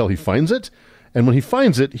sheep until he finds it? And when he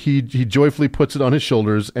finds it, he joyfully puts it on his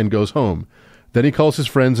shoulders and goes home. Then he calls his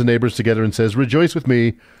friends and neighbors together and says, "Rejoice with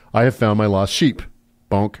me, I have found my lost sheep."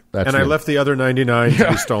 Bonk. That's I left the other 99 to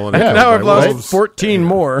be stolen. Now I've lost 14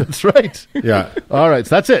 more. That's right. Yeah. All right.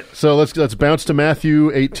 So that's it. So let's bounce to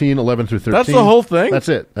Matthew 18:11-13. That's the whole thing? That's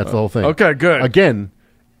it. That's the whole thing. Okay, good. Again,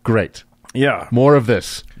 great. Yeah. More of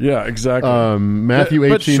this. Yeah, exactly. Matthew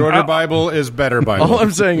 18. But shorter Bible is better Bible. All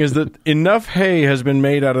I'm saying is that enough hay has been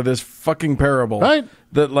made out of this fucking parable. Right.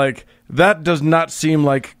 That, that does not seem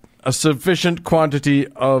like a sufficient quantity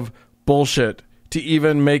of bullshit to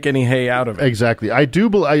even make any hay out of it. Exactly. I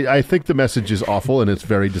think the message is awful and it's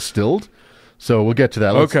very distilled. So we'll get to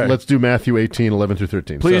that. Let's do Matthew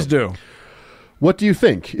 18:11-13. Please do. What do you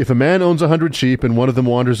think? If a man owns 100 sheep and one of them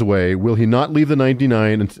wanders away, will he not leave the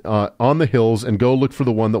 99 on the hills and go look for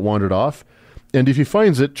the one that wandered off? And if he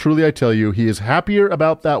finds it, truly I tell you, he is happier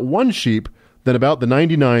about that one sheep than about the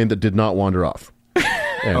 99 that did not wander off.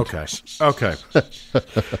 Okay.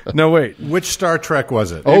 No, wait. Which Star Trek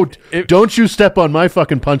was it? Oh, don't you step on my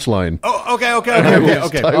fucking punchline. Oh, okay. All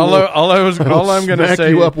I'm going to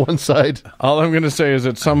say, you up one side. All I'm going to say is,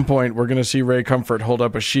 at some point, we're going to see Ray Comfort hold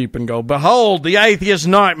up a sheep and go, "Behold, the atheist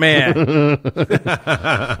nightmare."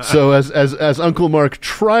 So as Uncle Mark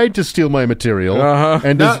tried to steal my material,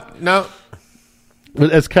 and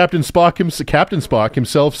as Captain Spock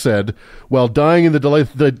himself said, while dying in the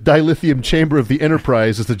dilithium chamber of the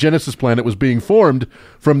Enterprise as the Genesis planet was being formed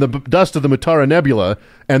from the dust of the Mutara Nebula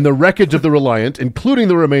and the wreckage of the Reliant, including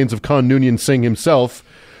the remains of Khan Noonien Singh himself,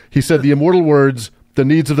 he said the immortal words, "The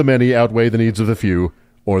needs of the many outweigh the needs of the few,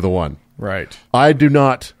 or the one." Right. I do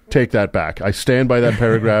not take that back. I stand by that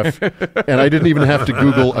paragraph, and I didn't even have to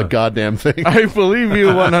Google a goddamn thing. I believe you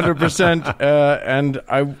 100%, and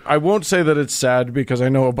I won't say that it's sad because I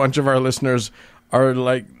know a bunch of our listeners are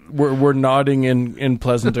like we're nodding in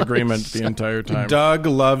pleasant agreement the entire time. Doug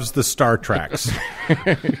loves the Star Treks.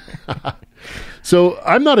 So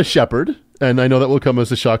I'm not a shepherd, and I know that will come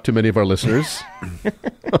as a shock to many of our listeners.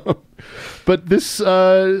 But this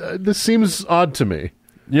seems odd to me.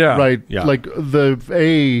 Yeah. Right. Yeah. Like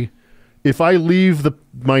if I leave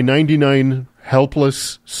my 99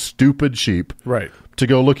 helpless, stupid sheep Right. to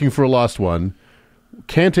go looking for a lost one,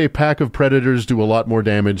 can't a pack of predators do a lot more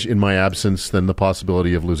damage in my absence than the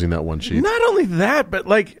possibility of losing that one sheep? Not only that, but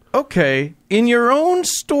like, okay, in your own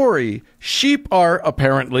story, sheep are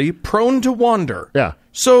apparently prone to wander. Yeah.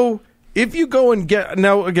 So if you go and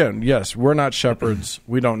now again, yes, we're not shepherds.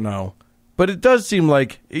 We don't know. But it does seem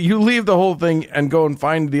like you leave the whole thing and go and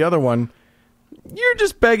find the other one, you're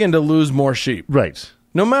just begging to lose more sheep. Right.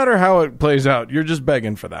 No matter how it plays out, you're just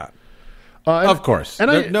begging for that. Of course.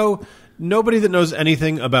 And nobody that knows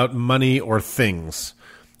anything about money or things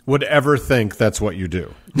would ever think that's what you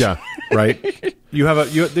do. Yeah. Right? You have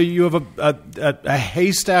a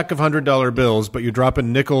haystack of $100 bills, but you drop a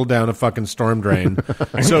nickel down a fucking storm drain.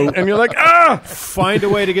 And you're like, Find a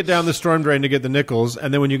way to get down the storm drain to get the nickels,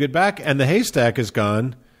 and then when you get back and the haystack is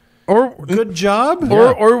gone, good job.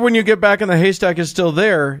 Or when you get back and the haystack is still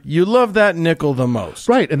there, you love that nickel the most.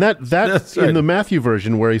 Right. And that's right. in the Matthew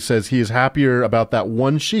version where he says he is happier about that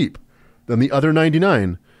one sheep than the other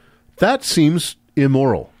 99. That seems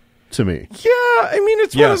immoral to me. Yeah, I mean,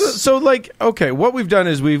 it's one of the, so like, okay, what we've done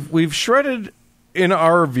is we've shredded in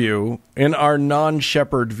our view, in our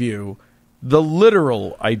non-shepherd view, the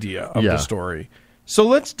literal idea of the story. So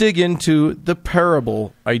let's dig into the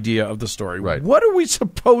parable idea of the story. Right. What are we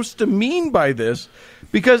supposed to mean by this?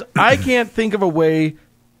 Because I can't think of a way.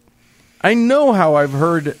 I know how I've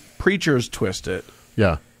heard preachers twist it.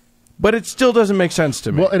 Yeah. But it still doesn't make sense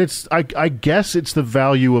to me. Well, and I guess it's the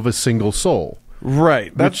value of a single soul.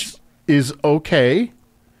 Right. Which is okay,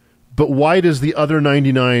 but why does the other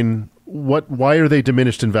 99, why are they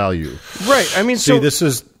diminished in value? Right. I mean, See, so this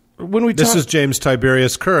is James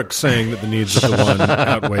Tiberius Kirk saying that the needs of the one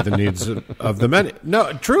outweigh the needs of the many.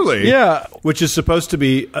 No, truly. Yeah. Which is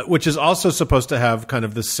also supposed to have kind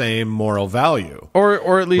of the same moral value.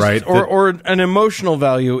 Or at least, right? or an emotional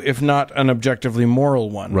value, if not an objectively moral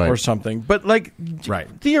one, right, or something. But like, right,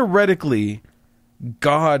 theoretically,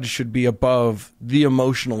 God should be above the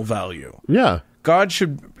emotional value. Yeah. God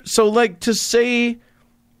should. So like to say,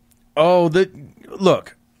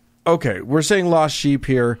 look, okay, we're saying lost sheep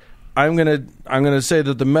here. I'm gonna say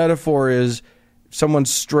that the metaphor is someone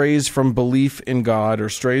strays from belief in God or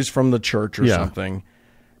strays from the church or something.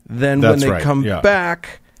 Then when they come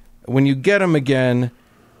back, when you get them again,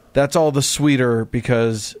 that's all the sweeter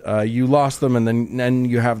because you lost them and then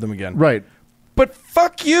you have them again. Right. But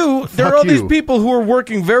fuck you! There are all these people who are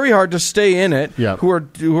working very hard to stay in it, who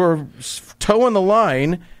are towing the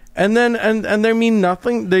line. And then and they mean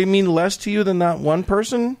nothing. They mean less to you than that one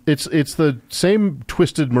person. It's the same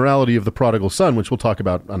twisted morality of the prodigal son, which we'll talk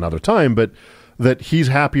about another time. But that he's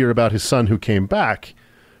happier about his son who came back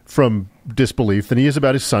from disbelief than he is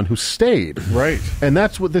about his son who stayed. Right. And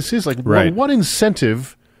that's what this is like. Right. Well, what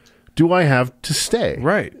incentive do I have to stay?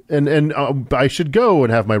 Right. And I should go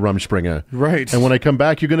and have my Rumspringa. Right. And when I come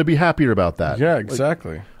back, you're going to be happier about that. Yeah.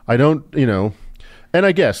 Exactly. Like, I don't. And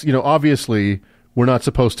I guess obviously. We're not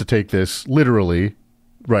supposed to take this literally,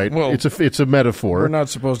 right? Well, it's a metaphor. We're not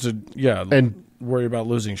supposed to, and worry about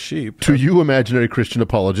losing sheep. To you, imaginary Christian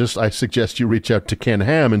apologists, I suggest you reach out to Ken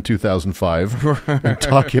Ham in 2005 and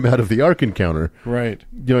talk him out of the Ark encounter. Right.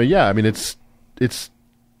 I mean, it's.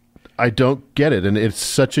 I don't get it, and it's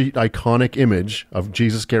such an iconic image of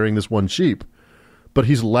Jesus carrying this one sheep. But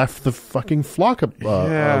he's left the fucking flock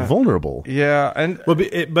vulnerable. Yeah, and but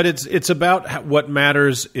it's about what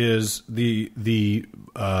matters is the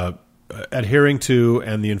adhering to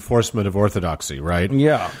and the enforcement of orthodoxy, right?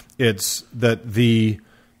 Yeah, it's that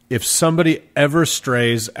if somebody ever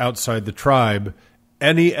strays outside the tribe,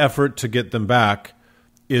 any effort to get them back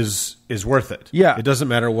is worth it. Yeah, it doesn't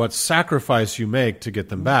matter what sacrifice you make to get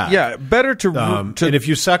them back. Yeah, better to and if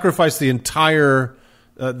you sacrifice the entire.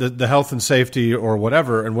 The health and safety or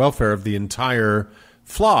whatever and welfare of the entire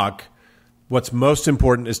flock, what's most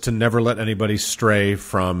important is to never let anybody stray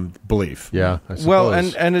from belief. Yeah, I suppose. Well,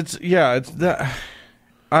 and it's that.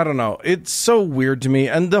 I don't know. It's so weird to me,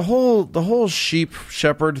 and the whole sheep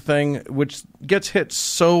shepherd thing, which gets hit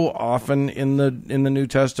so often in the New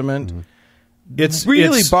Testament, it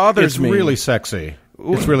really bothers me. It's really sexy.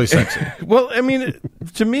 It's really sexy. Well, I mean,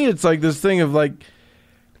 to me, it's like this thing of like.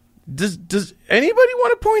 Does anybody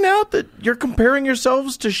want to point out that you're comparing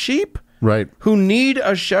yourselves to sheep? Right. Who need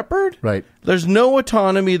a shepherd? Right. There's no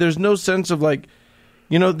autonomy. There's no sense of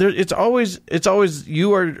it's always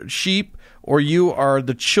you are sheep or you are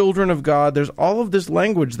the children of God. There's all of this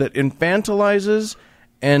language that infantilizes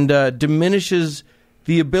and diminishes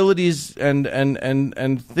the abilities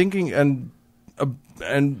and thinking and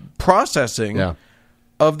processing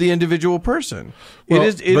of the individual person.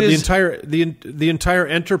 Well, the entire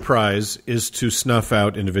enterprise is to snuff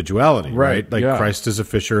out individuality, right? Christ is a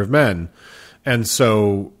fisher of men, and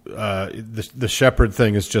so the shepherd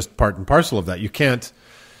thing is just part and parcel of that. You can't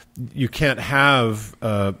have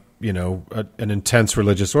an intense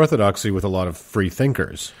religious orthodoxy with a lot of free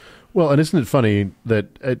thinkers. Well, and isn't it funny that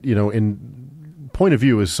in point of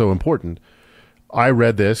view is so important? I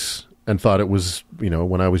read this and thought it was,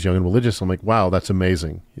 when I was young and religious, I'm like, wow, that's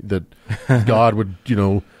amazing that God would,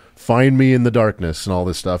 find me in the darkness and all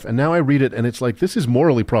this stuff. And now I read it and it's like, this is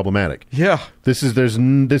morally problematic. Yeah. This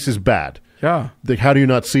is bad. Yeah. Like, how do you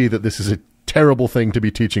not see that this is a terrible thing to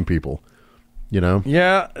be teaching people?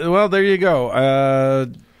 Yeah. Well, there you go.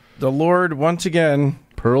 The Lord, once again,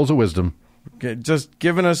 pearls of wisdom, just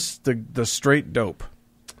giving us the straight dope.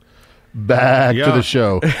 Back to the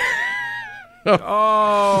show. Let's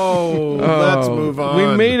move on.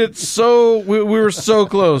 We made it we were so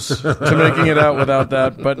close to making it out without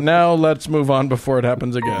that, but now let's move on before it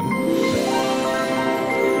happens again.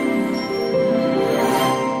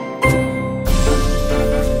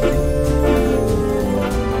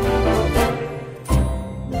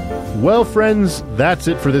 Well, friends, that's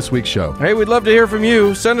it for this week's show. Hey, we'd love to hear from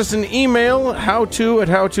you. Send us an email,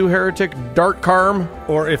 howto@howtoheretic.com.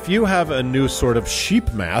 Or if you have a new sort of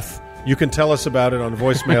sheep math, you can tell us about it on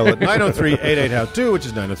voicemail at 903-88-HOW-TO, which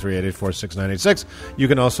is 903-884-6986. You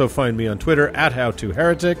can also find me on Twitter at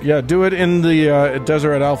howtoheretic. Yeah, do it in the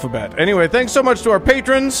Deseret alphabet. Anyway, thanks so much to our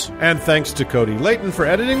patrons. And thanks to Cody Layton for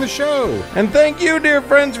editing the show. And thank you, dear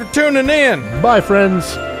friends, for tuning in. Bye,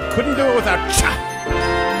 friends. Couldn't do it without cha.